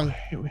of my tongue.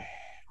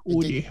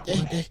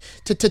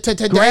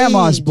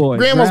 Grandma's Boy.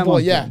 Grandma's Boy,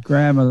 yeah.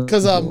 Grandma's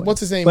Because Boy.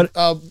 what's his name?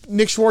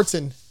 Nick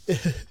Swartzen.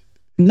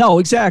 No,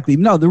 exactly.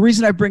 No, the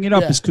reason I bring it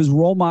up is because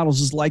Role Models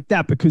is like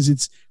that, because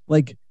it's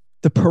like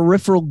the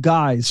peripheral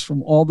guys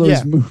from all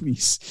those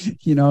movies,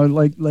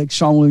 like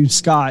Sean William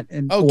Scott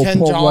and Paul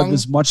Rudd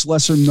was much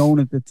lesser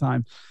known at the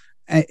time.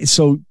 And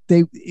so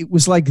it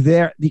was like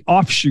the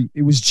offshoot.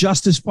 It was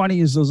just as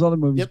funny as those other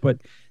movies, but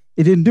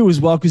it didn't do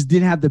as well because it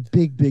didn't have the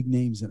big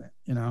names in it,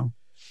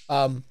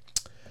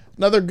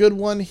 Another good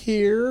one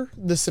here,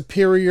 the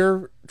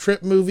Superior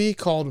Trip movie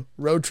called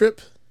Road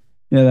Trip.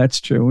 Yeah, that's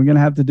true. We're gonna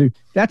have to do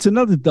that's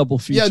another double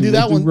feature. Yeah, do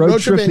that one. Road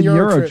Trip and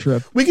Euro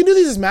Trip. We can do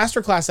these as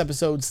masterclass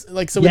episodes, so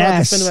we don't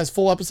have to spend them as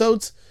full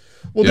episodes.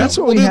 That's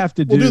what we have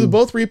to do. We'll do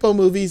both Repo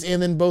movies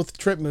and then both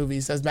Trip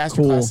movies as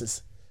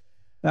masterclasses.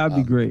 That would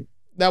be great.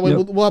 That way,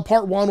 we'll have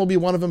part one will be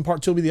one of them,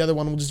 part two will be the other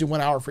one. We'll just do 1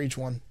 hour for each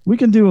one. We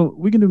can do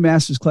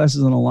masters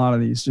classes on a lot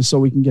of these, just so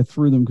we can get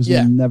through them because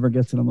we'll never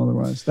get to them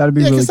otherwise. That'd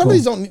be really cool. Some of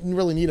these don't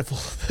really need a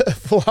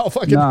full out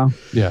fucking. No.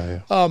 Yeah.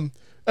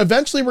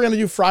 Eventually, we're gonna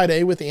do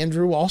Friday with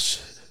Andrew Walsh.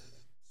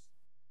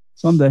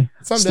 Someday.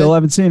 Still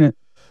haven't seen it.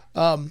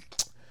 I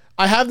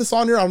have this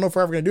on here. I don't know if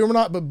we're ever gonna do them or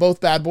not, but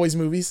both Bad Boys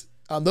movies.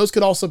 Those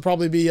could also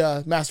probably be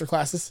master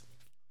classes.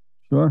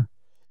 Sure.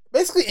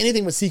 Basically,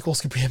 anything with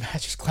sequels could be a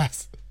master's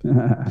class.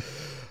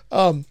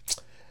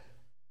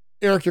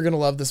 Eric, you're gonna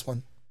love this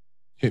one.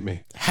 Hit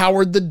me.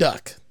 Howard the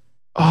Duck.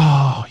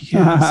 Oh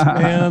yes,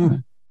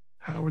 man.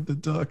 Howard the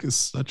Duck is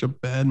such a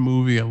bad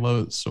movie. I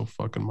love it so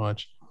fucking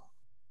much.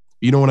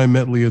 You know, when I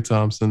met Leah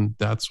Thompson,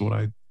 that's what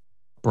I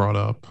brought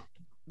up.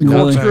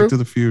 Really? Back to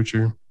the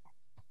Future.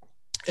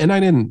 And I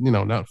didn't,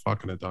 not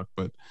fucking a duck,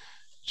 but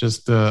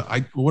just the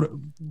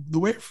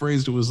way I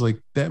phrased it was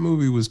like that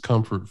movie was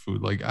comfort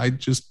food. Like I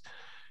just,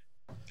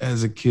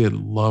 as a kid,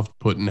 loved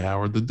putting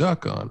Howard the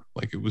Duck on.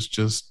 Like it was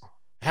just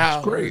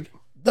great.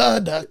 The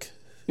Duck.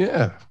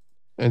 Yeah.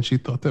 And she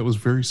thought that was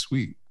very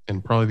sweet.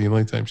 And probably the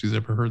only time she's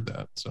ever heard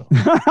that. So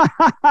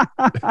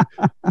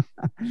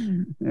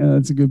yeah,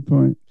 that's a good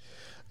point.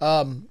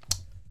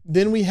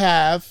 Then we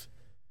have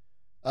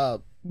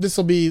this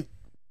will be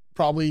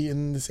probably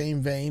in the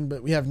same vein,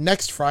 but we have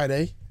Next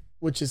Friday,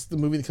 which is the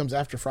movie that comes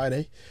after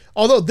Friday.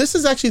 Although this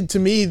is actually to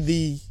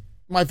me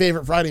my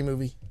favorite Friday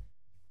movie.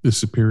 The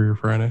Superior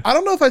Friday. I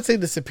don't know if I'd say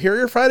the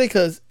Superior Friday,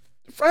 because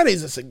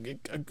Friday's a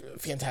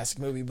fantastic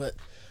movie, but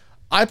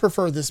I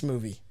prefer this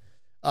movie.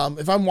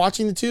 If I'm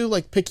watching the two,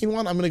 like picking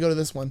one, I'm going to go to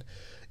this one.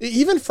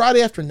 Even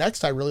Friday After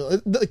Next, I really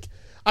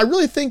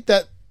think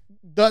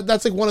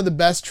that's like one of the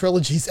best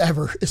trilogies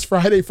ever. Is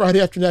Friday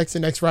After Next,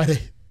 and Next Friday.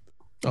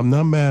 I'm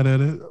not mad at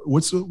it.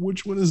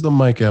 Which one is the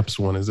Mike Epps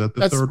one? Is that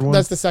the third one?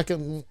 That's the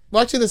second.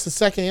 Well, actually, that's the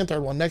second and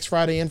third one. Next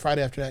Friday and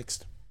Friday After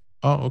Next.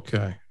 Oh,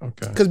 okay.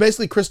 Because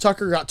basically Chris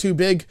Tucker got too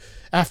big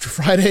after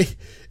Friday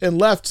and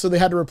left, so they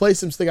had to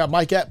replace him. So they got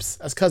Mike Epps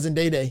as cousin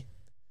Day Day.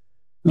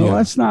 No, yeah.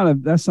 That's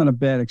not a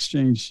bad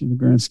exchange in the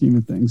grand scheme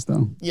of things,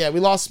 though. Yeah, we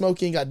lost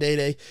Smokey and got Day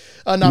Day.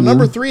 Now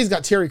number 3's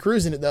got Terry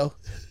Crews in it though.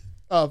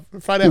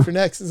 Friday After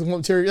Next is the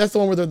one. That's the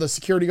one where they're the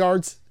security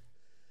guards,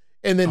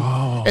 and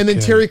then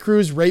Terry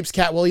Crews rapes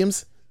Cat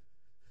Williams.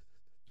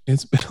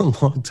 It's been a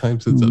long time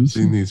since I've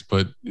seen these,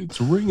 but it's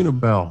ringing a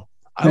bell.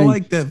 I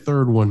like that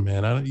third one,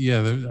 man. I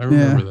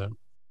remember that.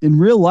 In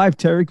real life,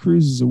 Terry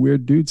Crews is a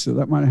weird dude, so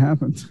that might have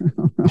happened.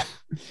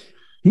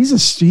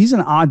 He's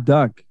an odd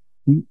duck.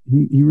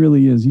 He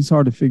really is. He's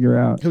hard to figure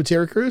out. Who,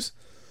 Terry Crews?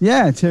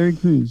 Yeah, Terry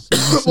Crews.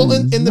 Well,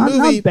 in the movie,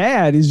 not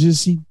bad. It's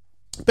just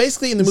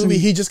basically in the movie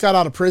he just got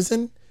out of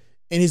prison,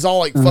 and he's all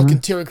like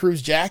fucking Terry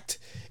Crews jacked,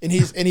 and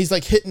he's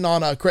like hitting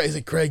on Craig. He's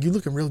like, Craig, you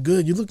looking real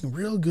good. You looking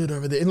real good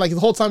over there. And like the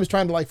whole time he's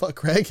trying to like fuck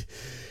Craig,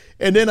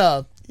 and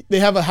then they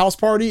have a house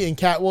party, and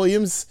Cat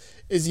Williams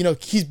is,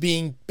 he's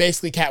being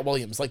basically Cat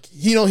Williams. Like,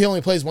 he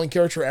only plays one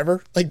character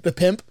ever, like the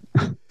pimp.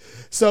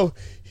 So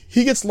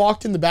he gets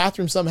locked in the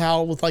bathroom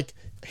somehow with like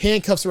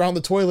handcuffs around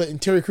the toilet, and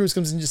Terry Crews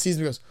comes in and just sees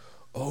him and goes,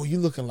 "Oh, you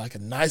looking like a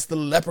nice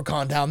little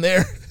leprechaun down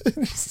there."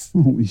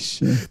 Holy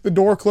shit. The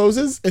door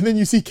closes, and then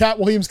you see Cat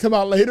Williams come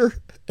out later,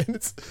 and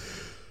it's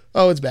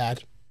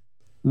bad.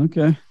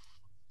 Okay.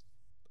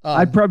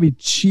 I'd probably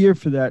cheer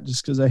for that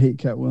just because I hate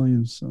Cat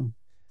Williams, so.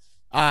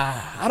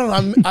 I don't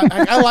know.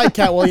 I like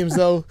Cat Williams,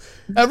 though.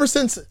 Ever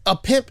since A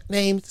Pimp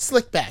Named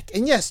Slickback.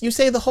 And yes, you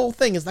say the whole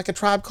thing is like A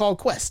Tribe Called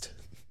Quest.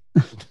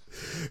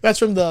 That's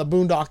from the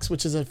Boondocks,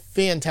 which is a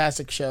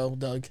fantastic show,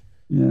 Doug.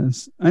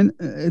 Yes.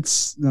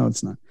 It's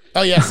not.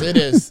 Oh, yes, it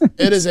is.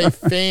 It is a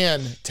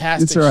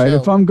fantastic It's all right. show.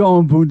 If I'm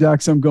going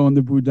Boondocks, I'm going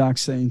the Boondock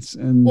Saints.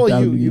 And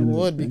you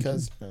would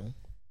because...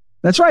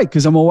 That's right,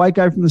 because I'm a white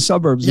guy from the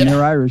suburbs and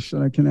they're Irish,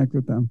 and I connect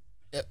with them.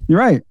 Yep. You're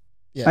right.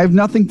 Yeah. I have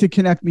nothing to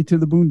connect me to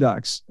the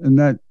Boondocks,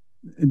 and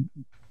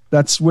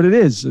that's what it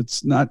is.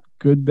 It's not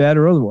good, bad,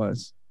 or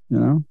otherwise,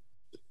 Next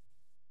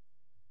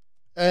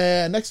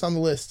on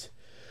the list.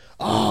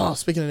 Oh,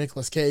 speaking of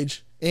Nicolas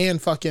Cage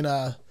and fucking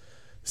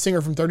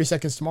singer from 30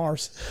 Seconds to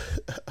Mars.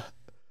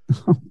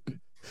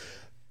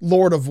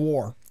 Lord of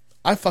War.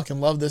 I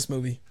fucking love this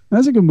movie.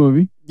 That's a good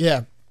movie.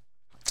 Yeah.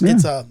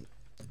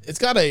 It's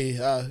got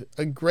a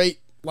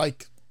great,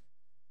 like,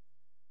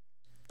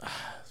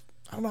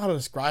 I don't know how to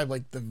describe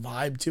like the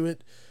vibe to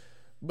it,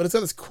 but it's got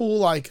this cool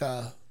like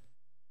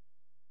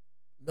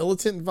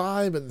militant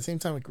vibe, but at the same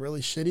time like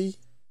really shitty.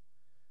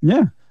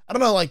 Yeah. I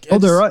don't know, like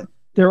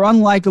they're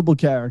unlikable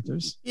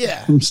characters.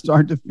 Yeah. From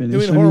start to finish.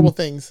 Doing horrible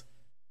things.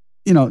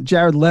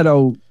 Jared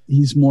Leto,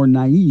 he's more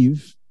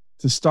naive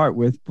to start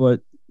with, but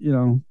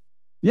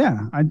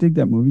yeah, I dig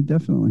that movie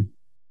definitely.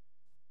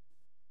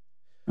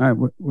 All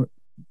right,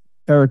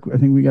 Eric, I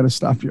think we got to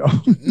stop you.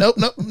 Nope.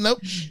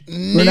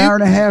 We're an hour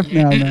and a half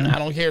now, man. I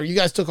don't care. You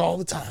guys took all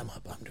the time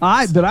up.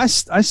 But I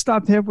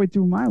stopped halfway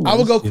through my list. I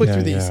will go quick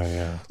through these.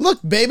 Yeah.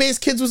 Look, Bebe's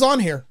Kids was on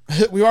here.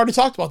 We already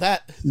talked about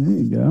that. There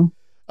you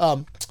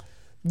go.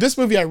 This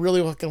movie I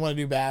really fucking want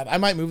to do bad. I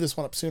might move this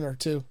one up sooner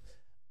too.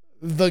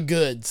 The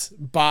Goods,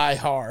 Buy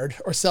Hard,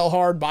 or Sell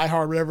Hard, Buy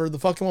Hard, whatever. The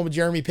fucking one with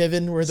Jeremy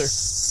Piven, where they're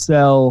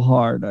Sell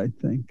Hard, I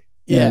think.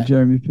 Yeah,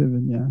 Jeremy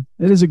Piven. Yeah,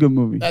 it is a good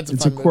movie.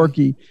 It's a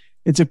quirky. Movie.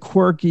 It's a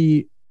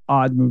quirky,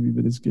 odd movie,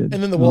 but it's good.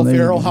 And then the Will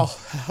Ferrell,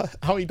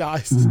 how he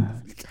dies.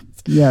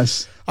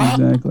 Yes,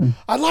 exactly.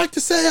 I'd like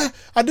to say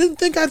I didn't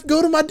think I'd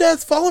go to my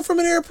death falling from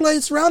an airplane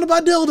surrounded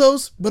by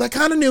dildos, but I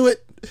kind of knew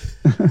it.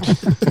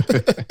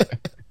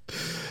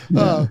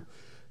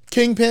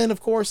 Kingpin, of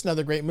course,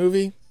 another great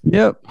movie.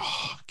 Yep.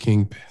 Oh,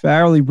 Kingpin.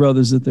 Farrelly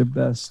brothers at their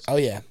best. Oh,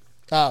 yeah.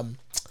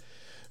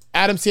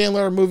 Adam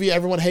Sandler movie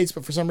everyone hates,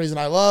 but for some reason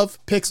I love.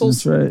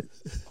 Pixels. That's right.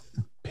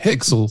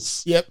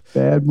 Pixels. Yep.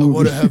 Bad movie. I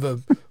want to have a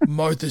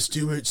Martha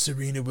Stewart,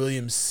 Serena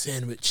Williams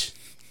sandwich.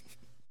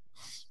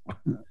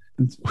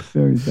 It's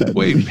very bad.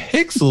 Wait,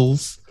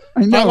 Pixels?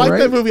 I know, I like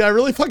that movie. I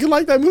really fucking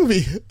like that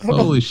movie.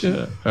 Holy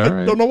shit. All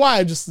right. I don't know why.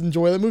 I just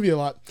enjoy that movie a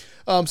lot.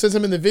 Since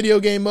I'm in the video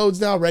game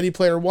modes now, Ready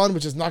Player One,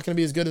 which is not going to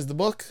be as good as the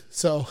book.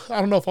 So I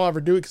don't know if I'll ever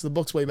do it because the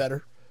book's way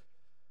better.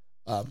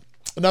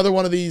 Another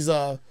one of these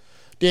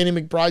Danny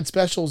McBride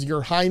specials,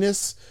 Your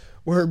Highness,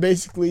 where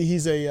basically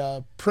he's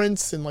a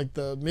prince in like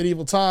the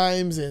medieval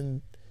times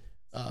and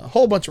a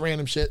whole bunch of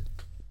random shit.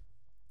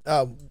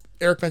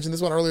 Eric mentioned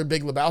this one earlier,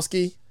 Big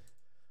Lebowski.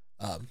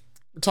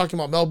 We're talking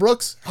about Mel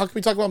Brooks. How can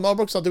we talk about Mel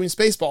Brooks without doing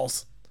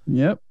Spaceballs?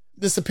 Yep.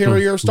 The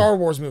superior Star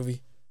Wars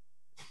movie.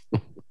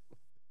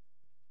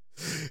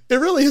 It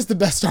really is the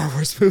best Star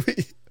Wars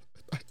movie.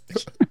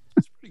 It's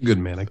pretty Good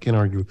man. I can't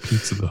argue with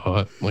Pizza the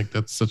Hut. Like,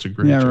 that's such a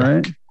great Yeah, joke.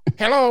 right.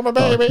 Hello, my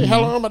baby.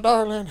 Hello, my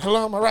darling.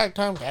 Hello, my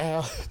ragtime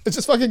gal. It's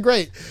just fucking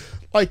great.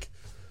 Like,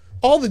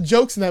 all the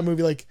jokes in that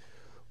movie, like,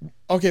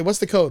 okay, what's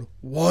the code?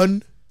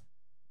 1,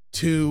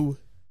 2,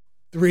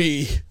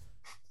 3,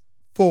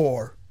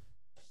 4,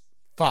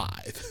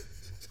 5.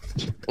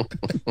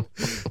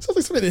 Sounds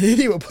like something an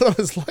idiot would put on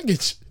his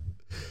luggage.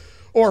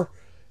 Or,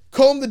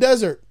 comb the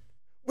desert.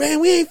 Man,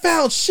 we ain't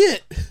found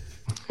shit.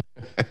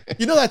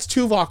 You know that's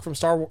Tuvok from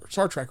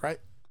Star Trek, right?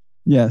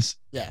 Yes.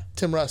 Yeah,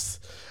 Tim Russ.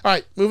 All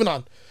right, moving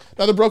on.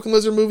 Another Broken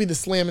Lizard movie, The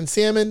Slammin'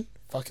 Salmon.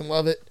 Fucking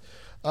love it.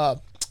 The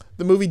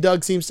movie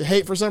Doug seems to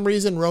hate for some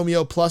reason,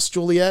 Romeo plus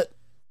Juliet.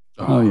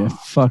 Oh yeah.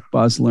 Fuck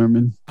Baz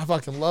Luhrmann. I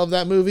fucking love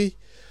that movie.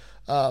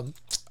 I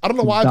don't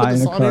know why I put Die in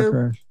this a on car here.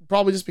 crash.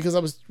 Probably just because I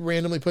was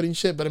randomly putting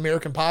shit, but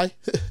American Pie.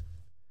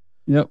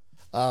 Yep.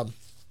 A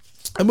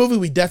movie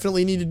we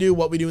definitely need to do,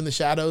 What We Do in the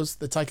Shadows,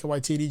 the Taika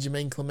Waititi,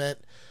 Jermaine Clement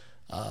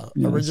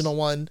Yes. original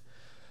one.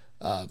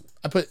 I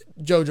put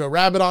Jojo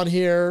Rabbit on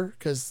here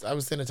because I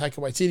was in a Taika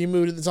Waititi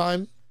mood at the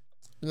time.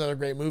 Another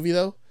great movie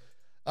though.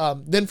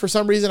 Then for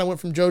some reason I went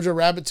from Jojo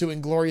Rabbit to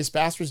Inglourious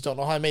Bastards. Don't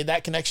know how I made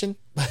that connection.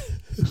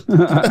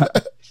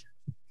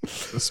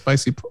 The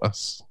Spicy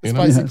Plus. You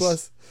know? Spicy Yes.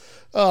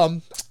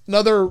 Plus.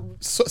 Another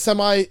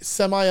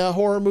semi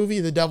horror movie,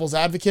 The Devil's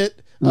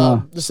Advocate.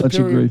 The such a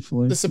superior, great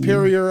flick. the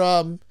superior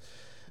Al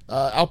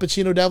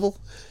Pacino devil,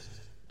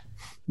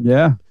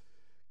 Yeah.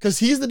 because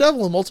he's the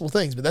devil in multiple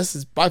things, but this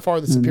is by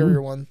far the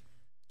superior one.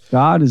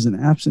 God is an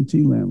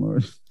absentee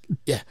landlord.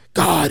 Yeah,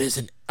 God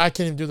isn't. I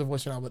can't even do the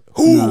voice now, but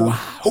hoo-wah,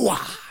 hoo-wah.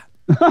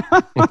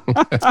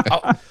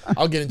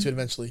 I'll get into it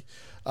eventually.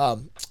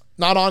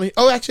 Not on.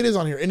 Oh, actually, it is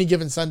on here. Any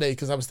Given Sunday,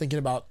 because I was thinking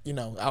about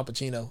Al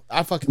Pacino.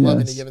 I fucking love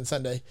Yes. Any Given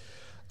Sunday.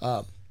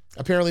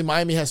 Apparently,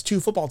 Miami has 2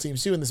 football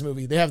teams too in this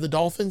movie. They have the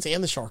Dolphins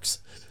and the Sharks.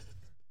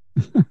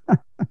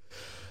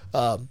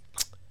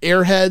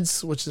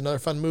 Airheads, which is another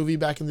fun movie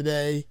back in the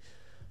day.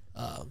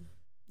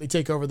 They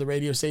take over the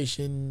radio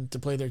station to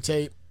play their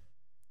tape.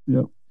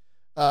 Yep.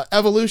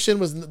 Evolution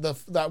was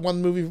that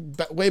one movie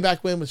way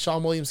back when with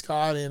Sean William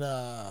Scott and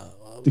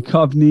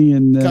Duchovny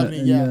and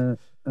Duchovny, yeah.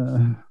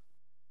 uh,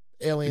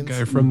 The Aliens.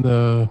 guy from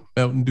the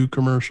Mountain Dew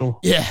commercial.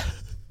 Yeah.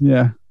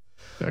 yeah.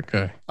 That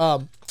guy.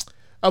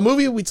 A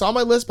movie we saw on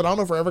my list, but I don't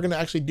know if we're ever going to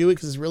actually do it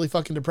because it's really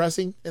fucking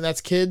depressing, and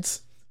that's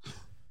Kids.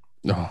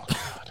 No.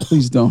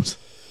 Please don't.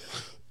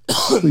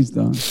 Please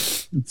don't.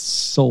 It's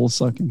soul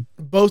sucking.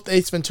 Both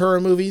Ace Ventura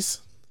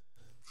movies.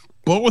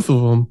 Both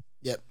of them.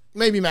 Yep.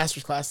 Maybe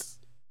Master's Class.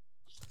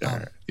 All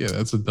right. Yeah,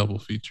 that's a double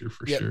feature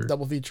for Yep, sure.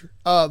 double feature.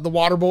 The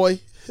Waterboy,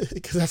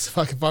 because that's a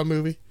fucking fun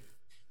movie.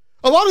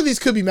 A lot of these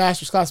could be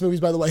Master's Class movies,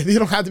 by the way. They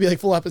don't have to be like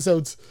full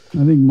episodes.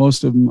 I think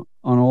most of them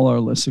on all our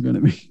lists are going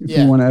to be, if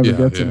Yeah. we want to ever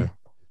Yeah, get to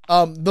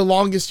yeah. them. The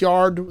Longest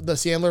Yard, the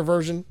Sandler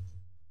version.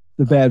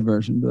 The bad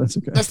version, but that's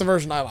okay. That's the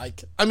version I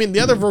like. I mean, the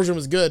other version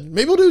was good.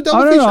 Maybe we'll do double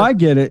Oh, no, feature. no, I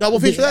get it. Double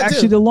feature that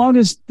Actually, too. the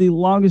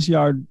longest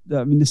yard.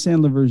 I mean, the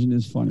Sandler version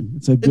is funny.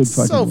 It's a good It's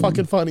fucking. so movie.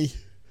 fucking funny.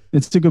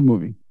 It's a good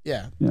movie.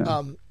 Yeah.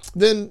 Yeah.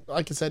 Then,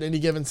 like I said, Any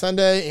Given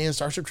Sunday and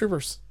Starship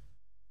Troopers.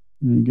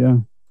 There you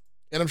go.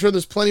 And I'm sure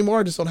there's plenty more.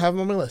 I just don't have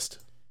them on my list.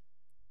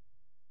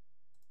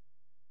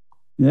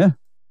 Yeah.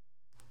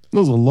 That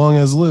was a long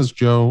ass list,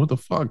 Joe. What the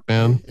fuck,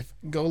 man? If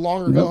go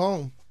long or go Yep.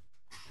 home.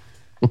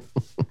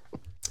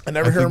 I I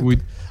never hear think him. we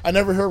I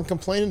never hear him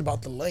complaining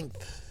about the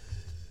length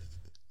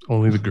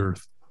only the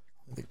girth.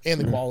 and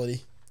the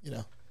quality.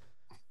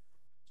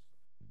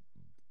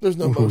 There's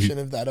no Oh, motion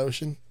of that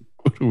ocean.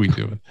 What are we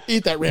doing?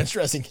 Eat that ranch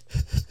dressing.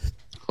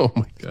 Oh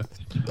my god.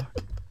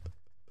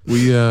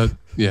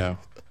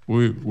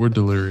 We're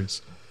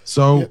delirious.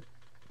 So Yep.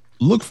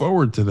 look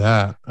forward to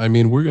that. I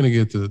mean, we're gonna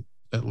get to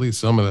at least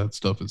some of that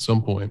stuff at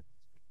some point.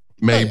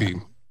 Maybe.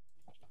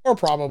 Or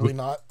probably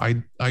not.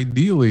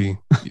 Ideally,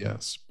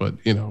 yes, but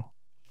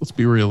let's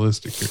be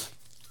realistic here.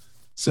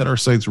 Set our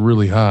sights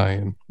really high,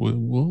 and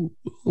we'll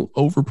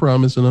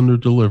overpromise and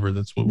underdeliver.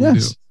 That's what we do.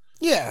 Yes.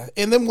 Yeah,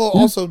 and then we'll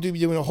also be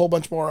doing a whole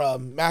bunch more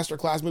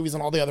masterclass movies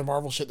and all the other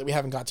Marvel shit that we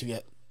haven't got to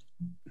yet.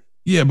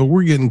 Yeah, but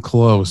we're getting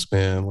close,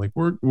 man. Like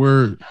where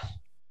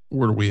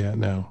are we at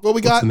now? Well, we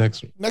What's got the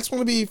next one. next one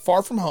will be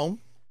Far From Home.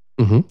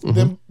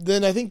 Mm-hmm.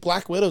 Then I think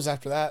Black Widow's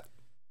after that.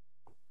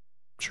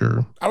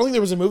 Sure. I don't think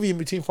there was a movie in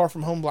between Far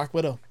From Home and Black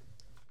Widow.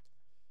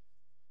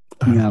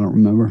 Yeah, I don't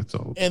remember. It's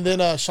all And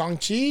then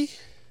Shang-Chi,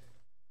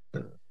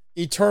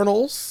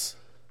 Eternals,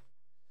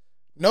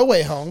 No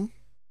Way Home,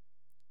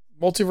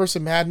 Multiverse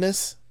of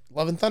Madness,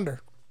 Love and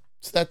Thunder.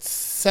 So that's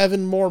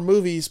 7 more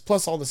movies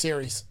plus all the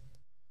series.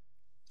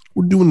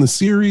 we're doing the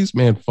series,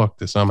 man. Fuck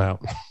this. I'm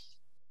out.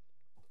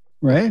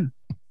 Right?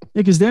 Yeah,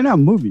 because they're not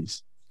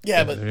movies.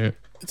 Yeah, but Yeah.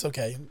 it's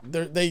okay.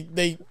 Uh,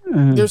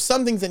 There's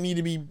some things that need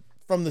to be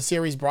from the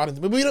series brought in,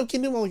 but we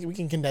can do like we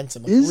can condense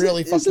them like is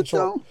really it, is fucking it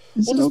short. though?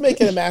 Is We'll it just okay?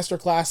 make it a master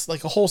class.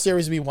 Like a whole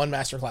series would be one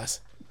master class.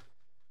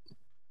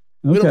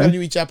 We don't Okay. gotta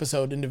do each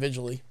episode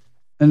individually.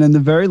 And then the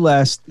very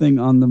last thing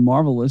on the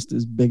Marvel list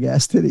is big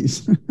ass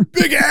titties.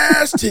 Big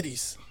ass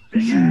titties.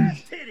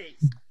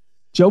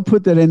 Joe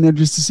put that in there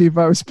just to see if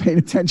I was paying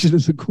attention to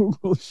the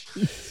Google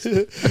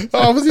sheet. Oh,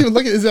 I wasn't even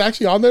looking. Is it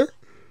actually on there?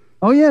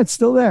 Oh yeah, it's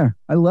still there.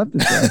 I left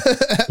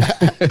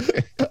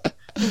it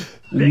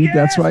there.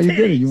 That's why you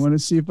did it. You want to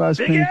see if I was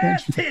paying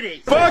attention.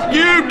 Fuck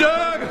you,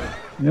 Doug.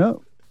 Yep.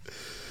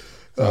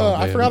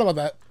 I forgot about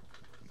that.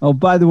 Oh,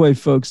 by the way,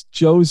 folks,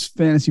 Joe's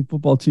fantasy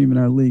football team in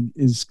our league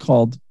is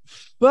called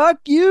Fuck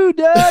You,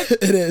 Doug.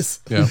 It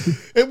is. Yeah.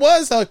 It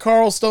was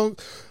Carl Stone.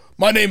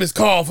 My name is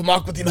Carl from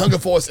Aqua Teen Hunger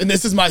Force, and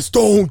this is my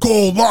Stone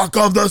Cold Lock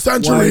of the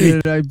Century Why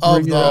did I bring of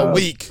it the up?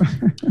 week.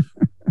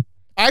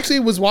 I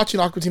actually was watching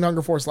Aqua Teen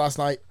Hunger Force last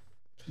night.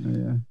 Oh,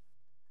 yeah.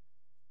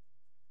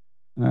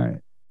 All right.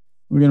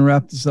 We're going to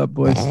wrap this up,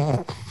 boys.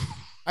 I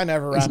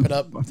never wrap it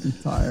up. I'm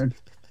fucking tired.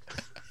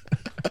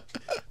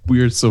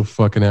 We are so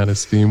fucking out of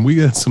steam. We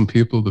got some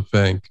people to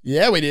thank.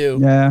 Yeah, we do.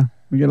 Yeah,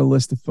 we got a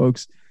list of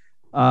folks.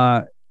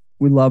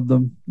 We love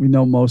them. We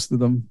know most of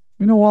them.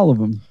 We know all of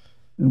them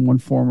in one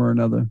form or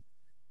another.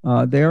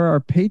 They are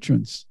our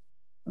patrons,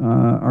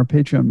 our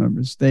Patreon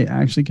members. They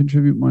actually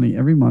contribute money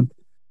every month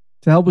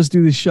to help us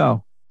do this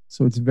show.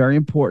 So it's very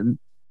important.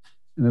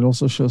 And it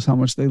also shows how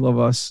much they love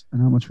us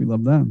and how much we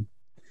love them.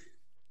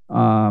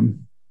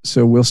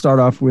 So we'll start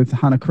off with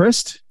Hannah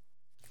Christ.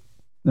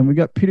 Then we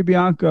got Peter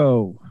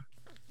Bianco.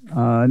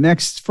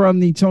 Next from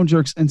the Tone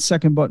Jerks and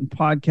Second Button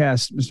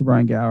podcast, Mr.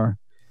 Brian Gower.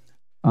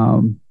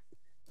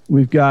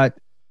 We've got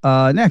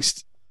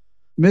next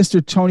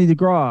Mr. Tony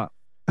DeGraw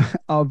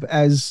of,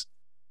 as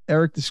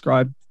Eric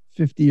described,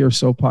 50 or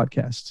so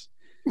podcasts.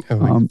 Yeah,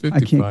 like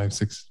 55,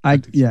 60. I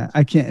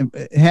can't.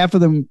 Half of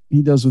them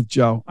he does with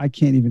Joe. I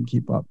can't even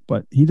keep up,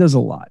 but he does a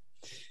lot.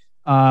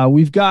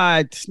 We've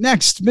got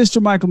next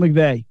Mr. Michael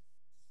McVeigh.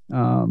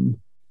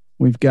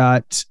 We've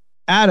got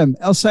Adam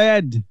El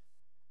Sayed,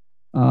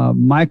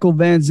 Michael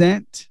Van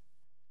Zant,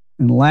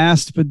 and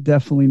last but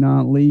definitely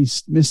not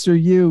least, Mr.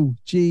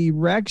 U.G.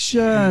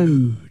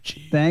 Rection.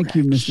 Thank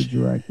you, Mr.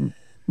 Director.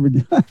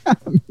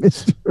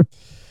 Mr.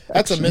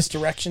 That's a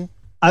misdirection.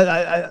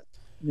 Yeah.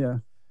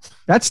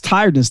 That's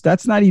tiredness.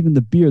 That's not even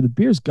the beer. The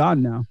beer's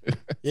gone now.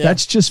 Yeah.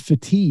 That's just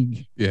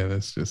fatigue. Yeah,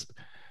 that's just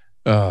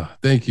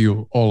thank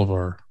you, all of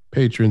our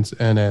patrons.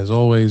 And as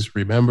always,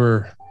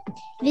 remember,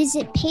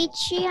 Visit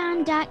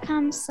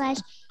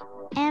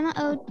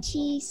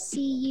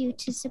patreon.com/MOTCU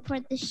to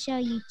support the show,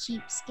 you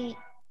cheapskate.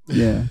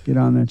 Yeah, get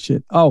on that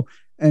shit. Oh,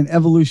 and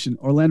Evolution,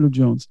 Orlando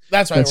Jones.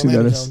 That's right, That's who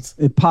Orlando that is. Jones.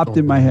 It popped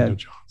in my Orlando head.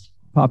 Jones.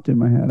 Popped in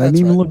my head. I That's didn't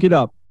even right. look it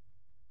up.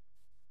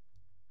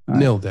 All right.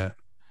 Nailed that.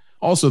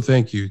 Also,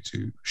 thank you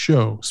to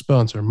show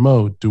sponsor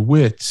Mo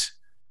DeWitt.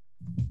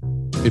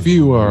 If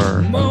you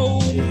are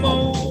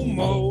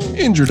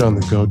injured on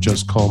the go,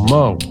 just call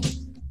Mo.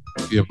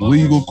 If you have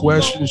legal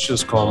questions,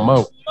 just call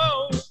Mo.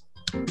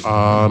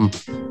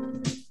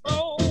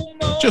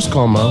 Just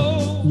call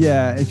Mo.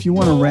 Yeah, if you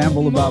want to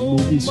ramble about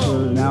movies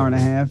for an hour and a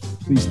half,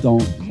 please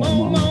don't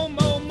call Mo.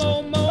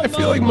 I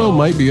feel like Mo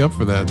might be up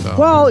for that, though.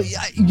 Well,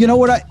 you know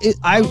what?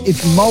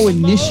 If Mo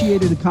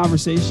initiated a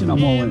conversation,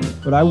 I'm all in.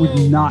 But I would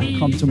not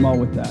come to Mo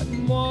with that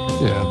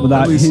Yeah,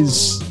 without at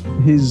least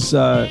his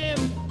consent.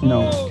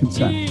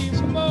 So,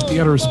 you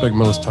gotta respect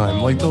Mo's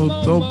time. Like,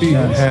 don't be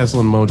Yes.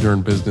 hassling Mo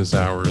during business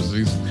hours.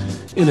 He's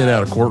in and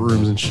out of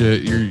courtrooms and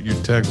shit. You're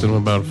texting him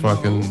about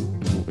fucking,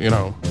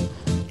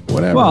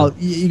 whatever. well,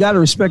 you got to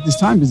respect his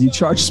time because he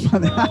charges by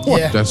the hour.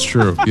 Yeah. That's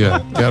true. Yeah,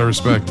 gotta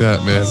respect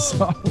that, man.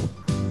 So,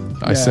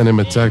 I sent him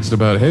a text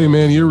about, hey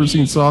man, you ever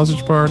seen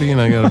Sausage Party? And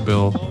I got a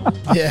bill.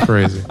 Yeah.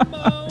 Crazy.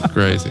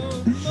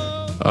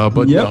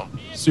 But Yep. no,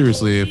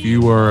 seriously, if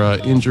you are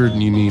injured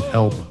and you need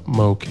help,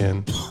 Mo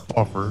can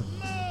offer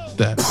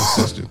that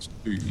assistance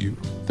to you.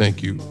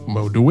 Thank you,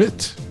 Mo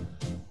DeWitt.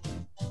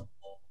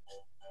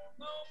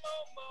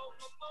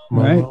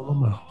 Mo, Right. Mo,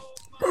 Mo.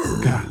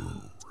 God,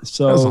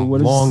 so that's a what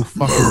is long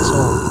fucking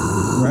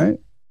song. right?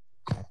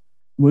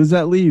 What does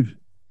that leave?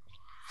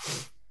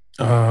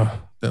 That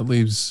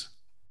leaves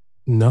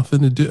nothing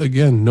to do.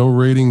 Again, no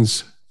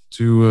ratings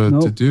to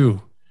Nope.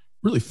 do.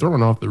 Really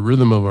throwing off the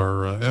rhythm of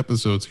our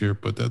episodes here,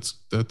 but that's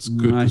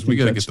good I because we think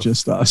got to that's get the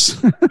just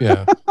us.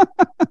 yeah.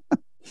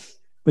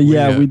 But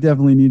yeah, We, we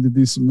definitely need to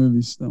do some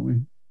movies, don't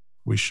we?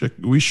 We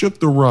shook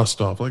the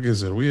rust off. Like I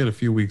said, we had a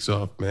few weeks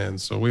off, man,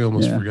 so we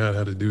almost Yeah. forgot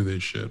how to do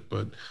this shit.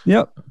 But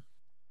Yep. It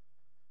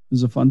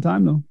was a fun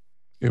time though.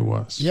 it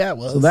was. Yeah, it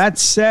was. So that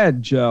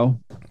said, Joe,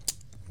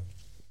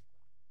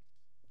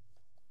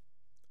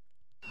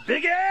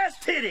 Big ass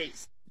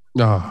titties.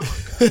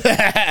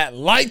 Ah,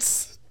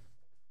 Lights.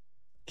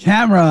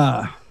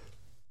 camera.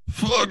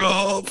 fuck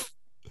off.